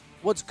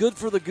 What's good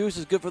for the goose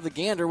is good for the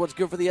gander. What's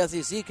good for the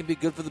SEC can be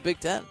good for the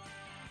Big Ten.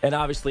 And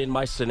obviously, in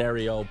my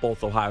scenario,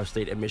 both Ohio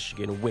State and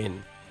Michigan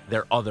win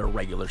their other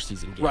regular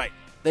season game. Right.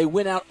 They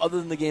win out other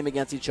than the game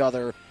against each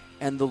other,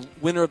 and the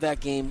winner of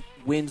that game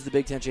wins the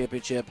Big Ten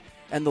championship,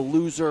 and the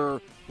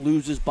loser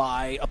loses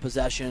by a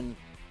possession.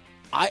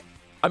 I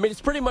mean,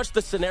 it's pretty much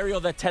the scenario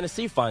that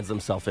Tennessee finds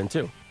themselves in,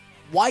 too.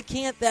 Why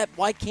can't that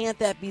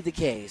be the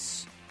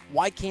case?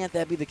 Why can't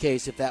that be the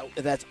case if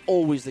that's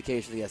always the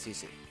case for the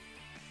SEC?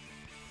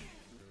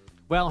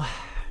 Well,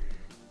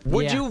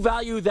 would you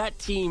value that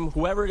team,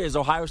 whoever it is,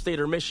 Ohio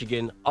State or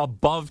Michigan,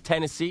 above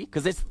Tennessee?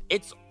 Because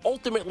it's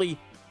ultimately,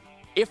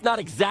 if not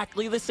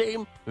exactly the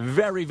same,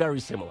 very, very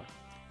similar.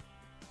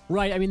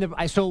 Right. I mean,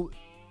 so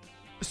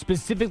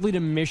specifically to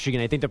Michigan,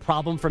 I think the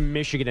problem for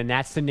Michigan in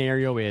that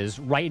scenario is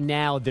right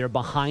now they're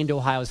behind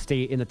Ohio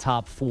State in the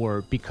top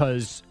 4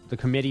 because the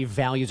committee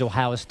values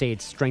Ohio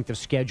State's strength of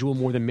schedule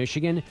more than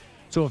Michigan.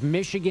 So if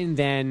Michigan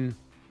then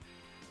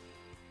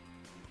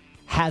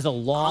has a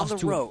loss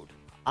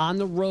on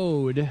the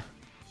road,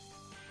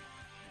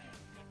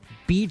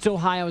 beats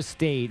Ohio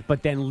State,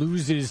 but then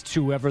loses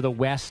to whoever the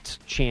West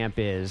champ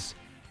is,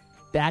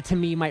 that to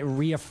me might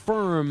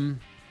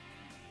reaffirm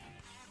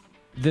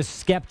the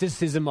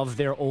skepticism of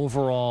their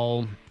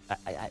overall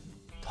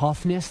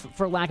toughness,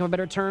 for lack of a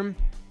better term.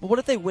 But what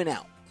if they win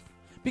out?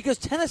 Because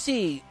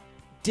Tennessee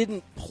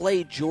didn't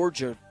play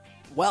Georgia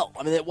well.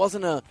 I mean, it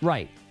wasn't a...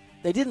 Right.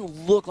 They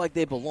didn't look like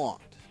they belonged.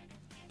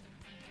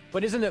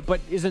 But wasn't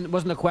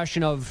the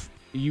question of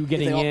you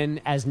getting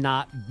in as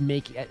not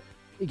being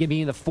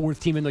the 4th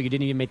team, even though you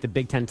didn't even make the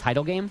Big Ten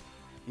title game?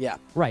 Yeah.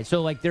 Right.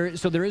 So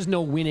there is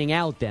no winning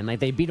out then. Like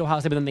they beat Ohio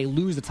State, but then they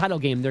lose the title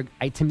game.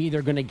 To me,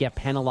 they're going to get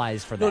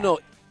penalized for that.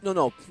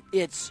 No.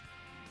 It's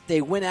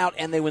they win out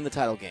and they win the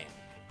title game.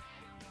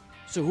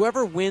 So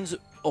whoever wins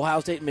Ohio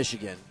State and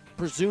Michigan,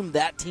 presume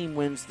that team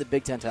wins the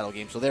Big Ten title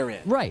game, so they're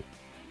in. Right.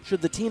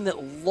 should the team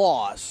that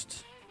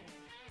lost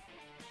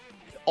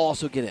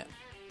also get in?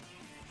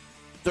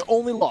 Their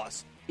only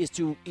loss is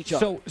to each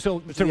other. So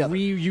to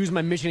reuse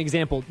my Michigan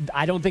example,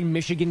 I don't think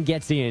Michigan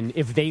gets in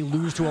if they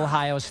lose to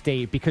Ohio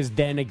State, because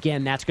then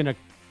again that's going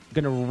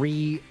to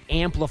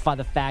re-amplify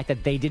the fact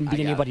that they didn't beat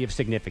anybody of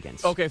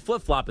significance. Okay,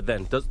 flip-flop it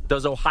then.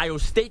 Does Ohio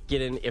State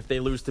get in if they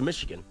lose to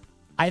Michigan?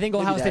 I think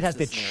Maybe Ohio State has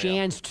that's the the scenario.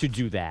 chance to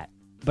do that,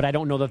 but I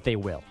don't know that they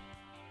will.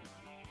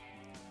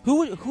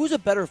 Who's a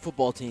better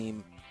football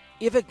team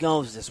if it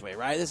goes this way,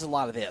 right? There's a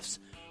lot of ifs.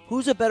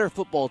 Who's a better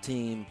football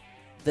team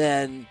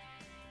than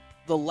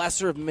the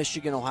lesser of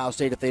Michigan, Ohio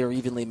State, if they are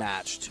evenly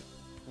matched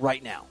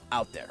right now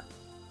out there?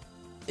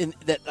 In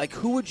that, like,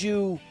 who would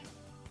you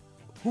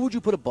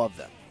put above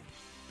them?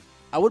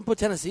 I wouldn't put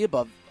Tennessee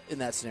above in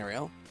that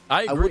scenario.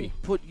 I agree. I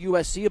wouldn't put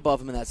USC above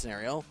them in that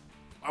scenario.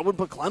 I wouldn't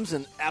put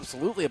Clemson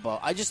absolutely above.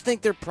 I just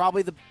think they're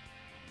probably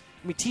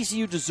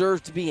TCU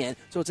deserves to be in.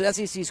 So it's an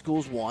SEC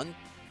schools, one.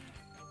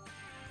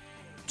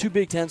 2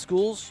 Big Ten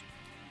schools.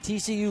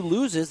 TCU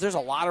loses. There's a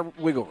lot of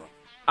wiggle room.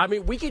 I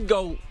mean, we could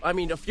go. I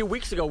mean, a few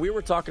weeks ago, we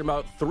were talking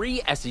about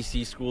 3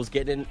 SEC schools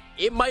getting in.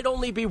 It might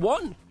only be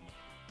 1.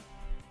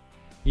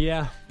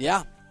 Yeah.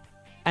 Yeah.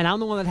 And I'm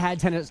the one that had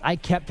Tennessee. I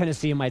kept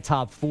Tennessee in my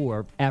top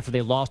 4 after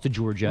they lost to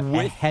Georgia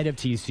ahead of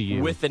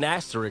TCU. With an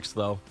asterisk,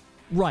 though.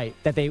 Right,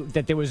 that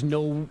there was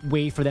no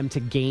way for them to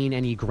gain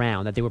any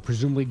ground, that they were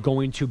presumably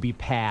going to be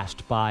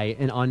passed by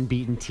an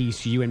unbeaten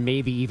TCU and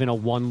maybe even a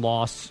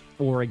 1-loss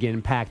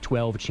Oregon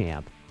Pac-12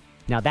 champ.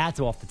 Now that's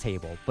off the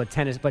table, but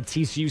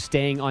TCU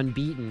staying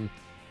unbeaten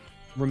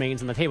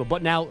remains on the table.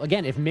 But now,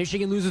 again, if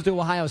Michigan loses to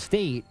Ohio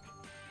State,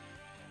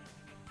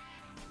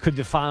 could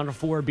the Final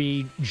Four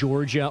be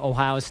Georgia,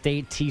 Ohio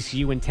State,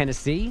 TCU, and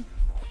Tennessee?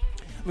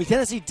 I mean,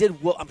 Tennessee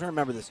did well. I'm trying to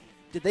remember this.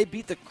 Did they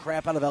beat the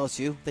crap out of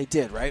LSU? They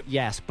did, right?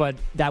 Yes, but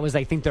that was,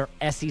 I think, their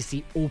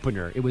SEC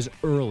opener. It was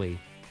early.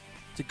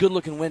 It's a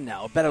good-looking win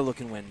now, a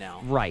better-looking win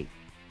now. Right.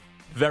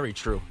 Very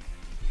true.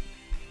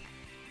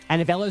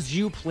 And if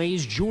LSU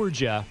plays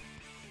Georgia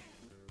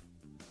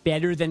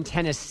better than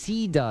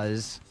Tennessee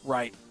does,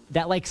 right,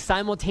 that like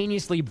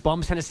simultaneously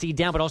bumps Tennessee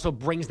down, but also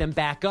brings them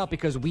back up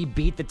because we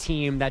beat the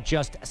team that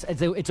just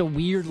it's a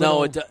weird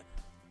little. No,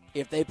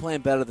 if they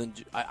playing better than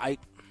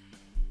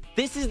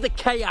This is the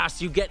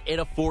chaos you get in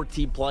a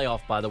 4-team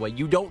playoff, by the way.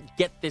 You don't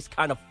get this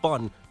kind of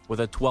fun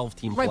with a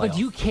 12-team playoff. Right, but do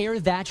you care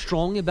that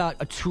strongly about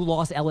a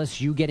 2-loss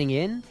LSU getting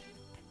in?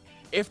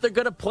 If they're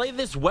going to play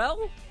this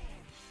well,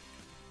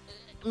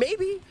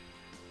 maybe.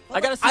 I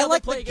got to see I how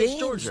like they play the against games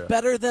Georgia.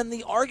 better than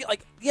the argument.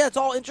 Like, yeah, it's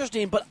all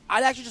interesting, but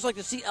I'd actually just like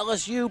to see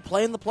LSU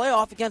play in the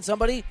playoff against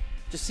somebody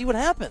to see what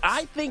happens.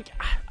 I think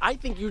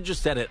you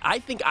just said it. I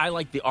think I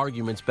like the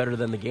arguments better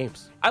than the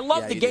games. I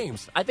love the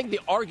games. I think the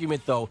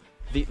argument, though,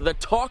 the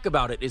talk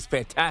about it is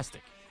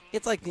fantastic.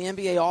 It's like the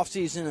NBA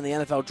offseason and the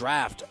NFL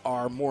draft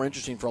are more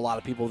interesting for a lot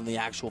of people than the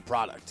actual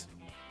product.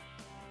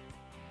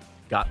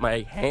 Got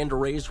my hand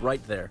raised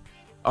right there.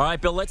 All right,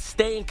 Bill, let's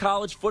stay in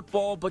college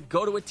football, but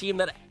go to a team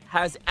that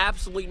has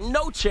absolutely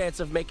no chance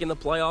of making the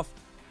playoff.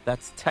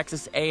 That's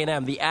Texas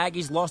A&M. The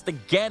Aggies lost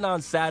again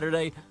on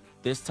Saturday,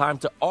 this time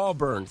to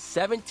Auburn,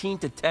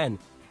 17-10.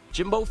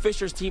 Jimbo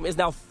Fisher's team is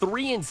now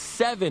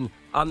 3-7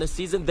 on the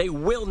season. They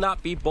will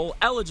not be bowl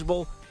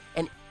eligible.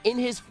 And in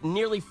his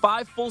nearly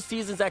 5 full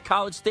seasons at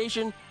College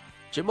Station,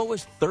 Jimbo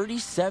was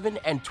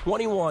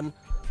 37-21.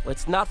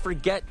 Let's not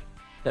forget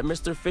that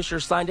Mr. Fisher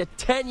signed a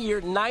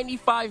 10-year,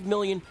 $95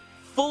 million,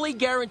 fully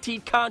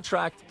guaranteed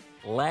contract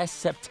last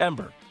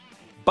September.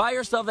 Buy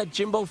yourself that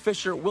Jimbo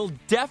Fisher will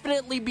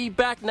definitely be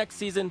back next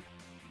season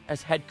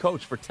as head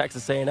coach for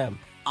Texas A&M.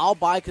 I'll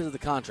buy because of the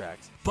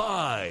contract.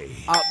 Buy.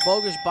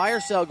 Bogus, buy or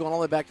sell, going all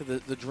the way back to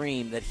the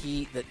dream that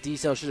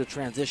D-Cell should have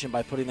transitioned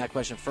by putting that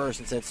question first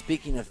and said,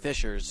 speaking of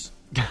Fishers.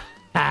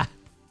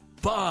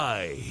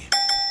 Buy.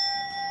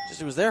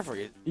 Just it was there for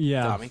you,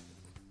 Tommy.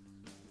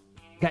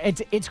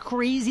 It's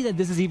crazy that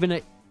this is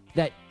even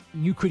that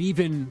you could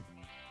even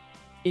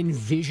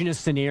envision a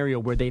scenario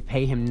where they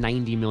pay him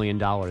 $90 million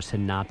to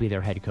not be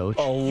their head coach.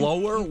 A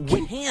lower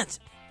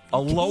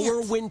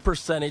win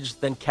percentage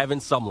than Kevin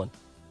Sumlin.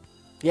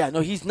 Yeah,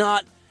 no, he's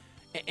not.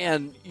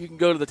 And you can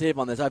go to the tape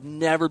on this. I've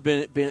never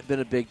been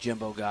a big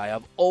Jimbo guy.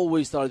 I've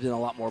always thought he'd been a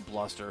lot more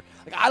bluster.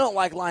 Like, I don't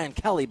like Lion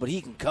Kelly, but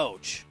he can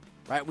coach.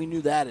 Right? We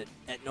knew that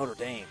at Notre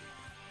Dame.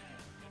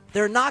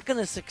 They're not going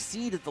to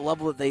succeed at the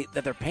level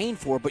that they're paying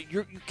for, but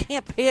you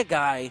can't pay a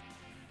guy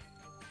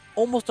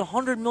almost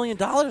 $100 million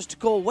to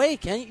go away,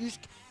 can you?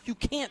 You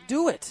can't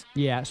do it.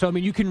 Yeah, so I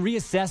mean, you can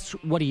reassess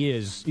what he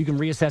is. You can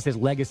reassess his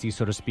legacy,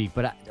 so to speak.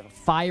 But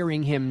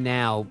firing him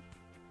now,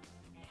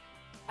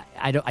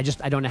 I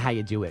don't know how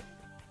you do it.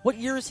 What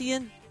year is he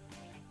in?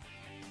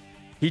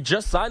 He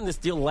just signed this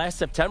deal last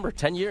September,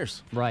 10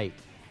 years. Right.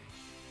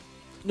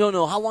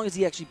 No. How long has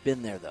he actually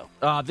been there, though?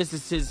 This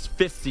is his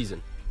 5th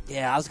season.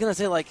 Yeah, I was going to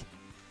say,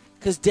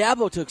 because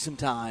Dabo took some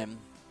time,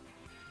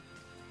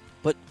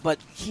 but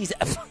he's...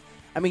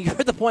 I mean, you're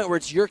at the point where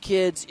it's your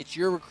kids, it's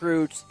your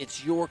recruits,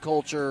 it's your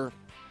culture.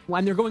 Well,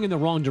 and they're going in the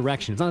wrong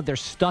direction. It's not that they're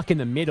stuck in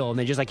the middle and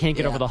they just can't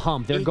get over the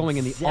hump. They're going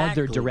in the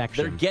other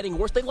direction. They're getting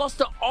worse. They lost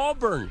to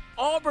Auburn.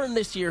 Auburn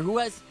this year, who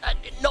has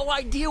no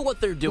idea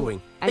what they're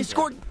doing. They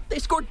scored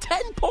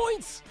 10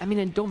 points. I mean,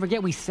 and don't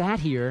forget, we sat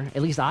here,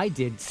 at least I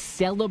did,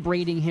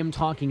 celebrating him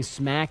talking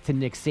smack to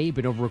Nick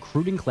Saban over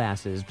recruiting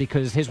classes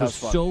because his was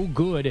so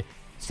good.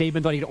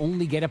 Saban thought he'd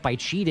only get it by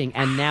cheating,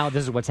 and now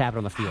this is what's happened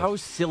on the field. How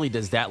silly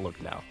does that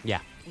look now? Yeah.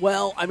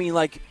 Well, I mean,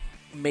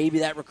 maybe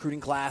that recruiting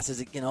class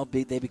is,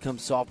 they become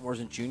sophomores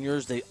and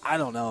juniors. I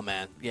don't know,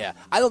 man. Yeah.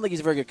 I don't think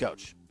he's a very good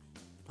coach.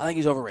 I think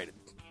he's overrated.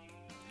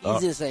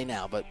 Easy to say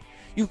now, but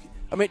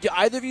would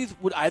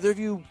either of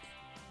you,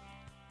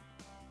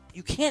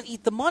 you can't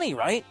eat the money,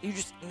 right? You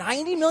just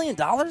 $90 million?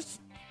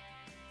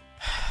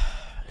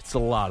 It's a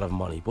lot of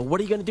money. But what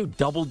are you going to do?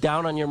 Double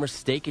down on your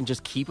mistake and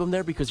just keep him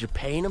there because you're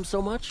paying him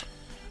so much?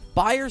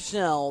 Buy or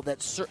sell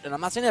that certain, and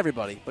I'm not saying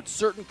everybody, but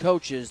certain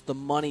coaches, the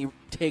money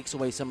takes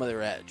away some of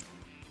their edge.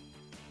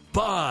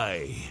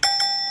 Buy.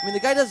 I mean, the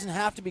guy doesn't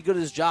have to be good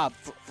at his job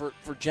for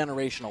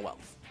generational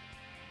wealth.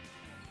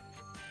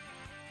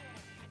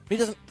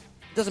 It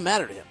doesn't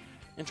matter to him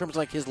in terms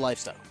of his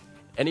lifestyle.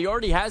 And he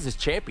already has his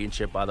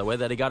championship, by the way,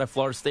 that he got at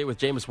Florida State with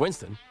Jameis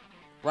Winston.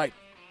 Right.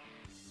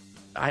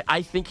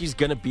 I think he's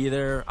going to be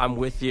there. I'm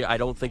with you. I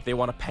don't think they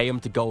want to pay him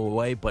to go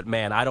away. But,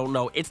 man, I don't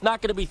know. It's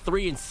not going to be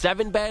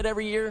 3-7 bad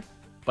every year,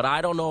 but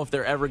I don't know if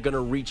they're ever going to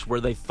reach where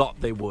they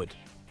thought they would.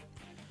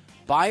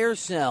 Buy or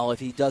sell, if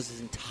he does his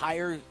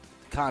entire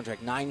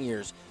contract, 9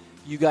 years,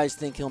 you guys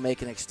think he'll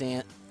make an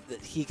extent that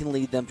he can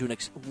lead them to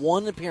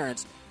one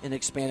appearance in an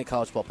expanded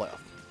college football playoff?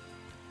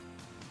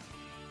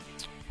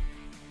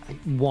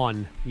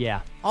 One,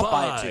 yeah. I'll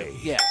buy it too.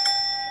 Yeah.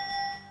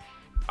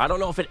 I don't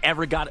know if it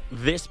ever got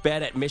this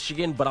bad at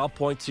Michigan, but I'll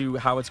point to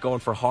how it's going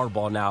for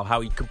Harbaugh now,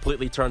 how he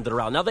completely turned it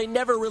around. Now, they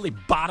never really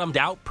bottomed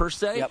out, per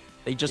se. Yep.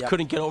 They just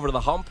couldn't get over the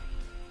hump.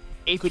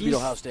 Could beat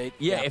Ohio State.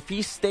 Yeah, if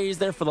he stays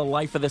there for the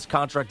life of this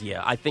contract,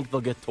 I think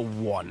they'll get to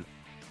 1.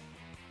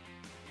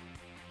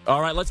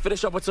 All right, let's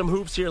finish up with some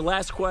hoops here.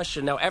 Last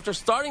question. Now, after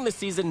starting the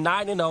season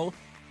 9-0,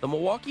 the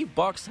Milwaukee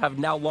Bucks have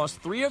now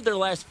lost 3 of their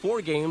last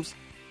 4 games,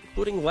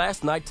 including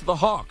last night to the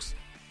Hawks.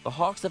 The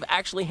Hawks have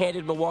actually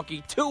handed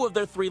Milwaukee 2 of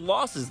their 3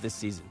 losses this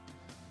season.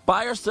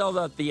 Buy or sell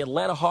that the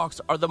Atlanta Hawks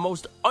are the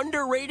most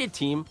underrated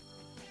team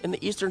in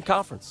the Eastern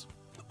Conference?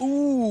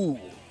 Ooh.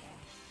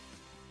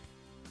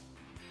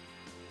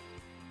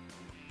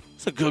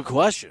 That's a good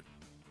question.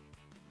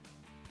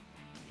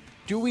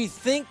 Do we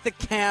think the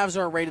Cavs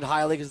are rated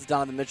highly because of the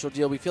Donovan Mitchell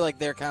deal? We feel like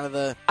they're kind of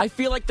the... I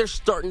feel like they're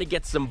starting to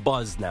get some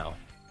buzz now.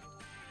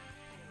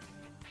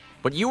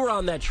 But you were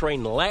on that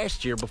train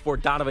last year before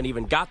Donovan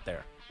even got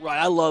there. Right,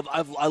 I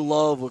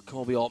love what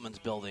Kobe Altman's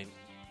building.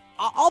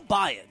 I'll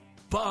buy it.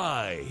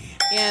 Buy.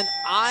 And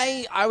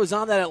I was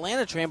on that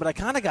Atlanta train, but I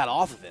kind of got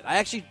off of it. I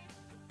actually,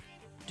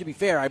 to be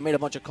fair, I made a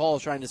bunch of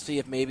calls trying to see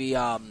if maybe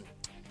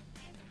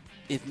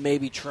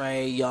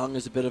Trae Young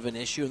is a bit of an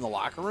issue in the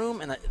locker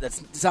room, and that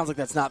sounds like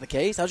that's not the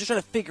case. I was just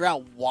trying to figure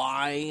out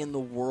why in the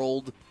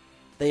world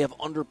they have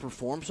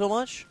underperformed so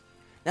much.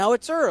 Now,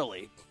 it's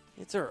early.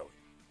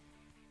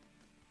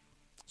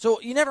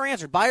 So you never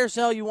answered. Buy or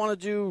sell, you want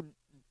to do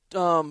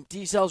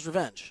D-Cell's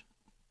revenge?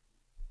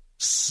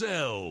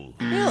 Sell.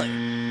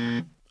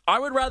 Really? I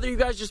would rather you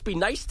guys just be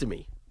nice to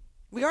me.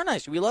 We are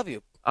nice. We love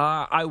you.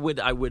 I would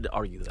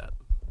argue that.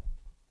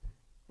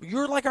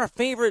 You're like our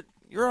favorite.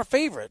 You're our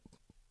favorite.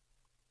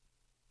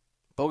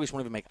 Bogus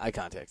won't even make eye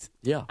contact.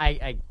 Yeah.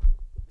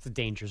 It's a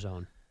danger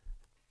zone.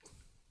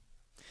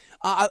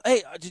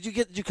 Hey, did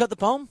you cut the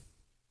poem?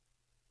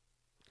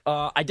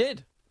 I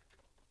did.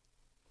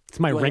 It's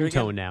my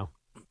ringtone now.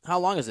 How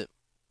long is it?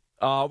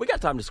 We got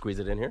time to squeeze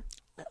it in here.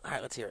 All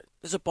right, let's hear it.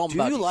 There's a poem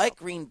about you. Do you like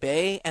Green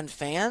Bay and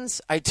fans?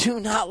 I do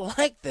not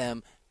like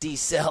them,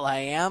 D-Cell I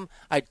am.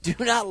 I do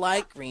not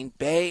like Green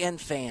Bay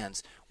and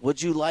fans.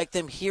 Would you like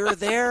them here or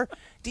there?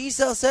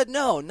 D-Cell said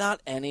no,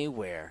 not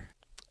anywhere.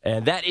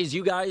 And that is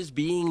you guys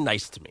being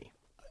nice to me.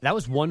 That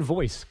was one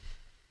voice.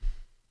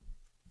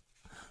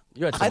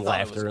 You had some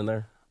laughter in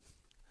there.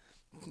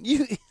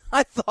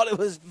 I thought it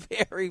was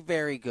very,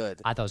 very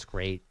good. I thought it was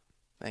great.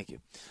 Thank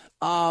you.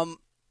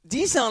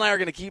 D-Cell and I are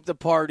going to keep the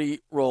party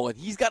rolling.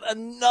 He's got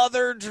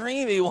another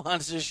dream he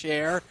wants to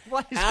share.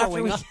 What is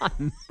going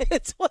on?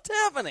 It's what's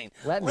happening.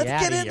 Let's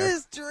get into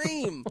his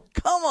dream.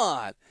 Come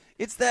on.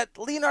 It's that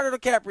Leonardo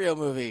DiCaprio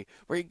movie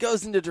where he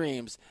goes into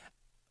dreams.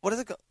 What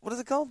is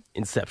it called?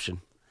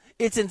 Inception.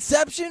 It's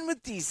Inception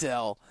with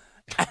D-Cell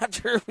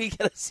after we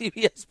get a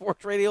CBS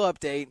Sports Radio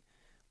update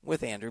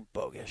with Andrew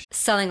Bogish.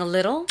 Selling a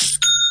little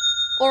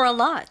or a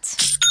lot?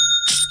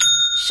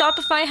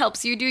 Shopify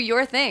helps you do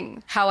your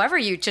thing, however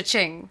you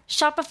cha-ching.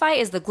 Shopify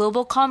is the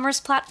global commerce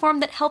platform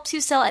that helps you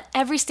sell at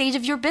every stage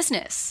of your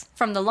business.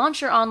 From the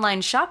launch your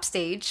online shop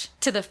stage,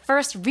 to the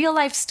first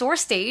real-life store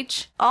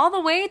stage, all the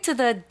way to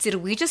the did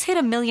we just hit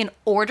 1 million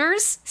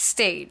orders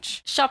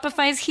stage.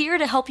 Shopify's here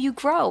to help you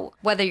grow.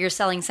 Whether you're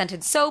selling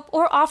scented soap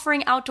or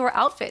offering outdoor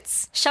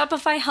outfits,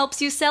 Shopify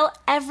helps you sell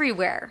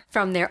everywhere.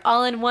 From their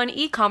all-in-one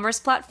e-commerce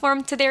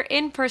platform to their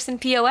in-person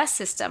POS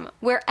system,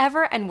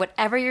 wherever and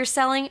whatever you're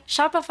selling,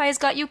 Shopify's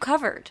got you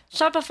covered.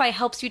 Shopify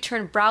helps you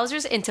turn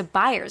browsers into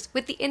buyers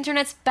with the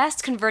internet's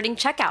best converting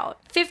checkout.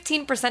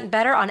 15%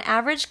 better on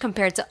average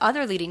compared to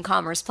other leading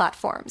commerce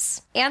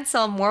platforms. And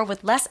sell more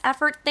with less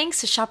effort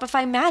thanks to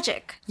Shopify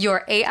Magic,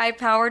 your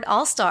AI-powered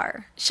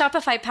all-star.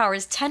 Shopify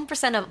powers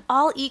 10% of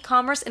all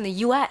e-commerce in the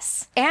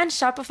U.S. And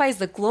Shopify is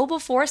the global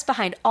force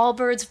behind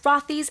Allbirds,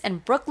 Rothy's,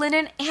 and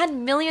Brooklinen,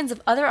 and millions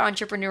of other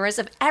entrepreneurs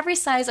of every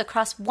size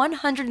across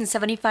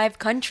 175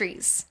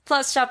 countries.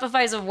 Plus,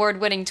 Shopify's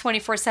award-winning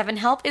 24/7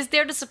 help is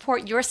there to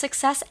support your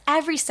success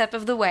every step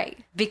of the way.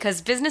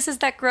 Because businesses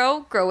that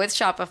grow with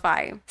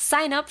Shopify.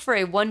 Sign up for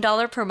a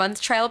 $1 per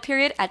month trial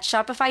period at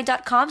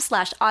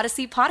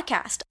shopify.com/Odyssey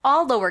Podcast,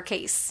 all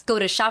lowercase. Go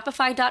to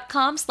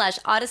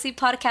shopify.com/Odyssey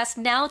Podcast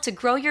now to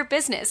grow your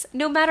business,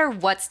 no matter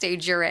what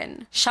stage you're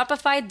in.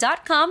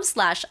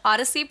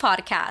 Shopify.com/Odyssey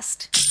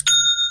Podcast.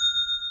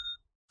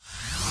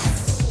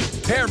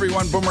 Hey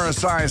everyone, Boomer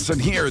Esiason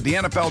here. The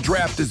NFL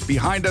Draft is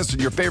behind us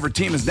and your favorite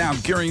team is now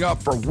gearing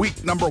up for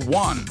week number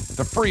 1.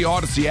 The free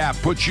Odyssey app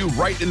puts you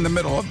right in the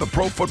middle of the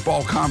pro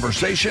football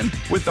conversation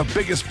with the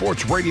biggest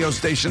sports radio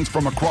stations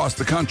from across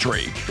the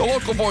country. The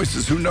local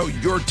voices who know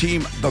your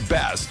team the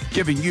best,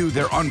 giving you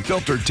their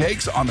unfiltered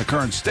takes on the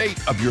current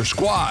state of your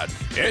squad.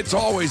 It's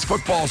always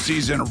football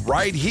season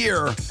right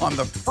here on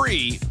the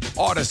free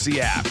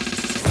Odyssey app.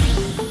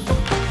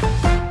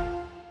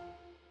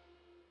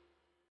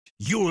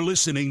 You're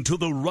listening to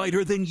the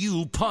Writer Than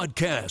You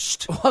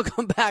podcast.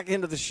 Welcome back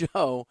into the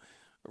show.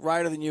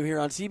 Writer Than You here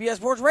on CBS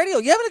Sports Radio.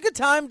 You having a good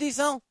time,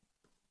 D-Cell?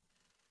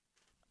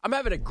 I'm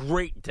having a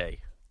great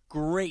day.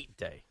 Great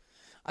day.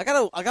 I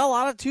got a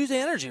lot of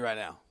Tuesday energy right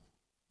now.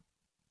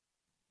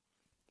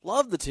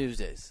 Love the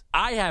Tuesdays.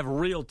 I have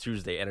real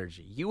Tuesday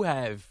energy.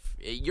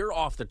 You're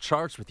off the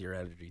charts with your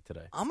energy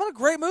today. I'm in a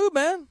great mood,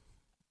 man.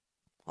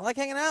 I like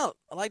hanging out.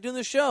 I like doing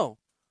the show.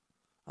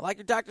 I like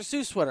your Dr.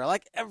 Seuss sweater. I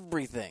like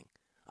everything.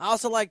 I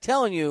also like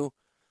telling you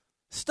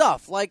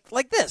stuff like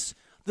this.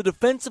 The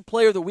Defensive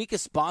Player of the Week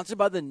is sponsored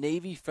by the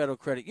Navy Federal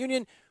Credit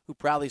Union, who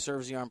proudly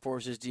serves the Armed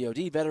Forces,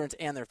 DoD, veterans,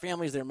 and their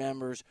families. Their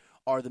members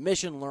are the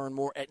mission. Learn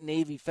more at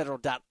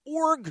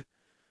NavyFederal.org.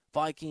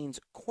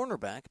 Vikings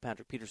cornerback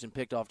Patrick Peterson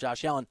picked off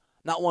Josh Allen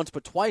not once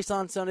but twice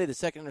on Sunday. The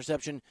second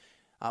interception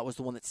was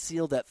the one that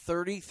sealed that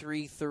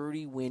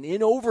 33-30 win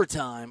in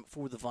overtime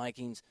for the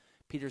Vikings.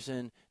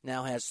 Peterson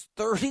now has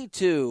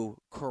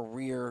 32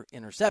 career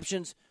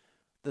interceptions.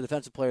 The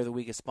Defensive Player of the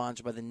Week is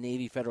sponsored by the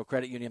Navy Federal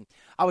Credit Union.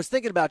 I was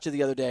thinking about you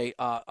the other day,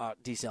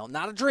 D-Cell.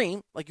 Not a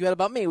dream like you had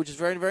about me, which is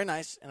very, very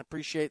nice, and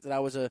appreciate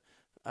that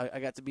I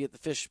got to be at the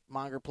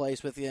fishmonger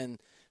place with you and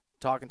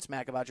talking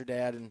smack about your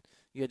dad, and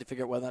you had to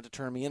figure out whether or not to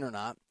turn me in or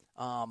not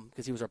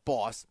because he was our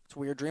boss. It's a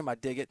weird dream. I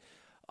dig it.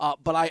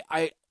 But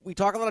we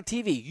talk a lot of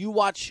TV. You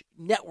watch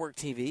network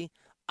TV.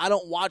 I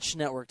don't watch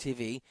network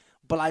TV,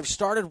 but I've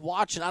started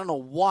watching. I don't know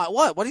why.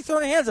 What? What are you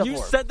throwing your hands up for?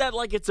 You said that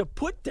like it's a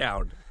put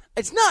down.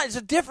 It's not. It's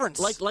a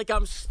difference. Like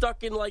I'm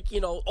stuck in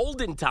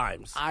olden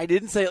times. I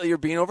didn't say you're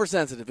being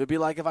oversensitive. It'd be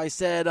like if I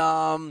said,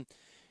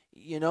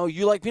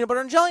 you like peanut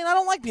butter and jelly, and I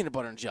don't like peanut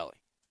butter and jelly.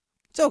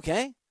 It's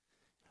okay.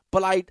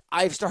 But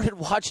I've started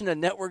watching a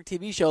network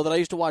TV show that I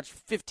used to watch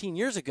 15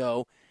 years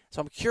ago,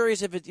 so I'm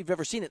curious if you've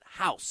ever seen it,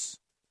 House.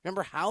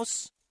 Remember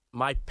House?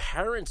 My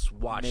parents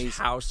watched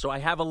House, so I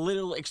have a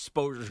little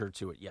exposure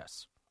to it,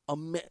 yes.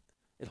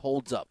 It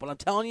holds up. What I'm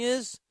telling you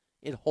is,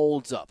 it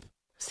holds up.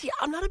 See,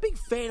 I'm not a big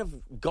fan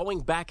of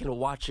going back and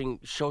watching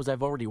shows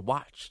I've already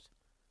watched.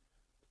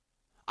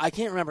 I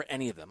can't remember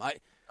any of them.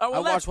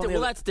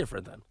 That's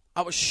different then.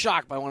 I was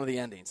shocked by one of the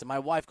endings, and my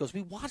wife goes,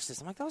 "We watched this."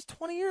 I'm like, "That was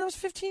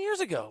 15 years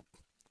ago."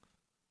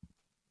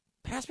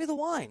 Pass me the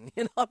wine.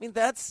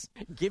 That's...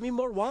 Give me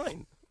more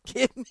wine.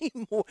 Give me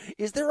more.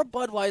 Is there a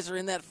Budweiser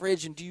in that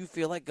fridge, and do you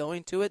feel like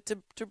going to it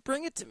to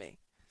bring it to me?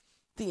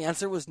 The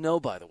answer was no,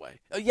 by the way.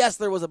 Yes,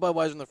 there was a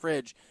Budweiser in the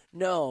fridge.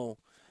 No.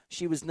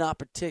 She was not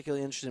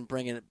particularly interested in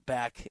bringing it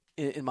back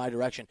in my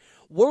direction.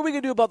 What are we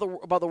going to do about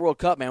the World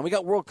Cup, man? We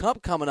got World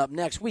Cup coming up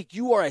next week.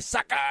 You are a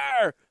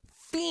soccer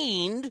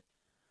fiend.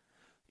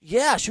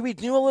 Yeah, should we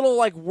do a little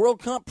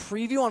World Cup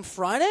preview on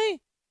Friday?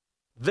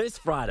 This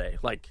Friday,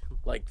 like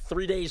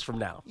 3 days from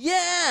now.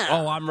 Yeah.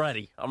 Oh, I'm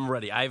ready.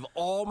 I have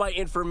all my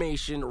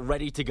information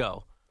ready to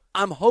go.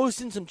 I'm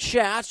hosting some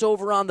chats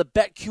over on the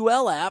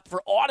BetQL app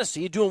for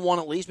Odyssey, doing one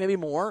at least, maybe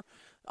more.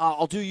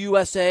 I'll do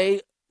USA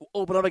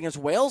open up against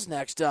Wales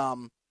next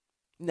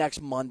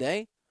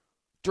Monday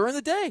during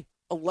the day,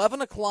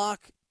 11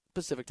 o'clock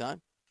Pacific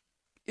time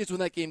is when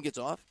that game gets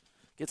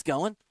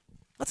going.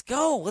 Let's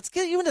go. Let's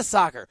get you into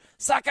soccer.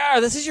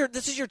 This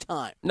is your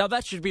time. Now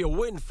that should be a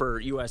win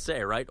for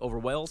USA, right, over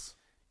Wales?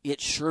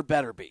 It sure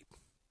better be.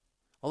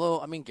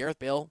 Although Gareth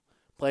Bale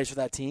plays for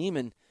that team,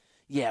 and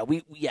yeah,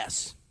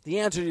 yes, the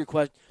answer to your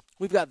question,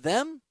 we've got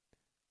them,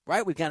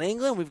 right? We've got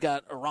England, we've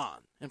got Iran.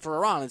 And for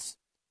Iran,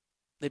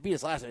 they beat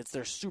us last night. It's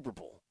their Super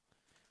Bowl.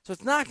 So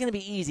it's not going to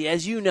be easy,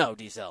 as you know,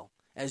 D-Cell.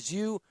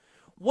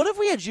 What if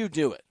we had you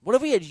do it? What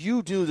if we had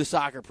you do the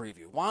soccer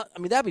preview?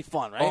 That'd be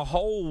fun, right? A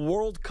whole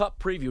World Cup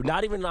preview,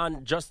 not even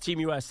on just Team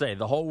USA,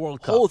 the whole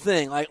World Cup. Whole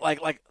thing,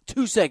 like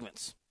 2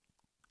 segments.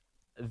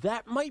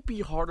 That might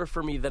be harder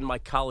for me than my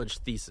college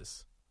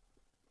thesis.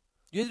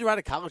 You didn't write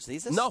a college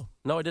thesis? No,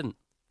 I didn't.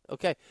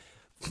 Okay.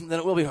 Then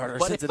it will be harder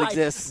since it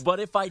exists. But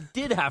if I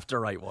did have to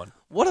write one.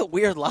 What a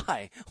weird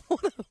lie.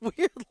 What a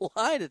weird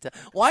lie to tell.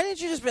 Why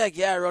didn't you just be like,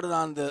 I wrote it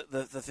on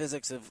the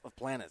physics of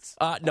planets?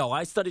 No,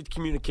 I studied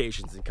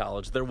communications in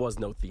college. There was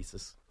no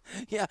thesis.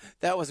 Yeah,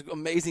 that was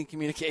amazing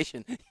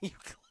communication. You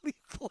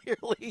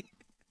clearly,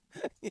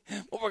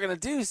 what we're going to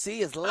do,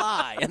 is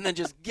lie, and then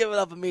just give it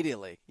up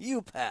immediately.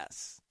 You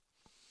pass.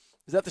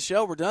 Is that the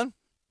show? We're done?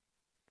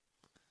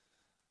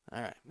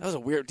 All right. That was a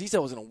weird.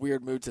 D-Cell was in a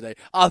weird mood today.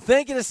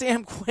 Thank you to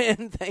Sam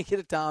Quinn. Thank you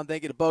to Tom.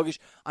 Thank you to Bogish.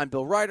 I'm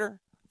Bill Ryder.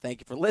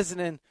 Thank you for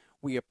listening.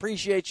 We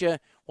appreciate you.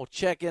 We'll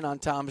check in on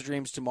Tom's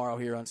Dreams tomorrow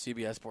here on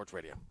CBS Sports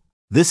Radio.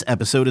 This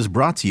episode is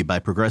brought to you by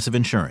Progressive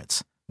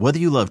Insurance. Whether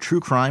you love true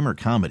crime or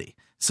comedy,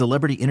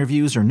 celebrity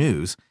interviews or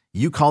news,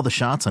 you call the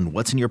shots on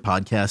what's in your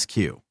podcast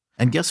queue.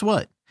 And guess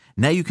what?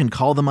 Now you can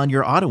call them on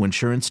your auto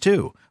insurance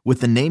too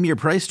with the Name Your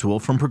Price tool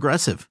from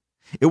Progressive.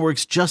 It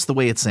works just the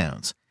way it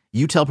sounds.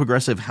 You tell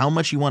Progressive how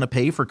much you want to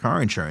pay for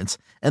car insurance,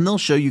 and they'll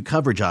show you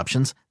coverage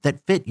options that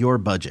fit your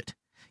budget.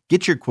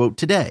 Get your quote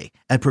today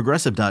at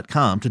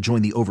Progressive.com to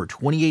join the over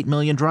 28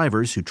 million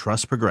drivers who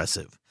trust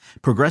Progressive.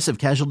 Progressive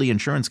Casualty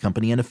Insurance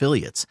Company and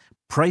Affiliates.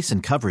 Price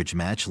and coverage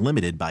match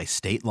limited by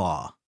state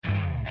law.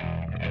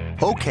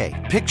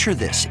 Okay, picture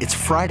this. It's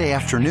Friday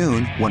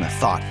afternoon when a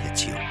thought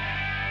hits you.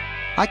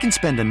 I can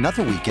spend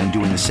another weekend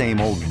doing the same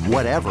old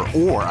whatever,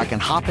 or I can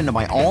hop into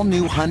my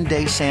all-new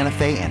Hyundai Santa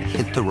Fe and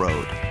hit the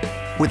road.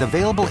 With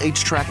available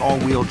H-Track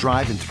all-wheel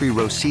drive and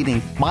 3-row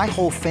seating, my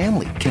whole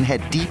family can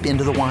head deep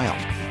into the wild.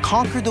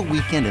 Conquer the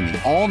weekend in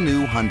the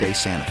all-new Hyundai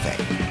Santa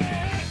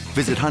Fe.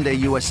 Visit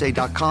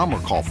HyundaiUSA.com or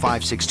call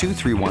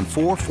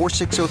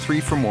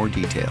 562-314-4603 for more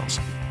details.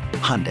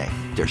 Hyundai,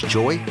 there's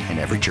joy in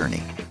every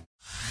journey.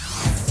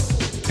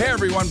 Hey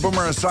everyone,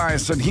 Boomer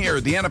Esiason here.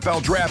 The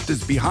NFL Draft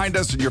is behind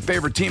us and your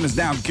favorite team is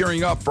now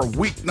gearing up for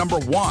week number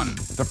 1.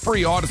 The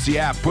free Odyssey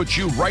app puts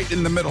you right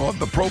in the middle of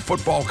the pro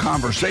football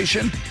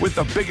conversation with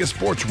the biggest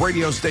sports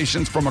radio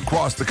stations from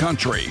across the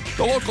country.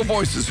 The local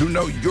voices who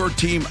know your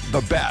team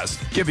the best,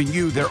 giving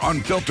you their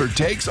unfiltered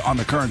takes on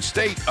the current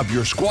state of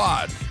your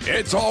squad.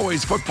 It's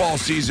always football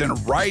season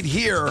right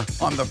here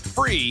on the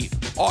free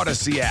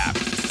Odyssey app.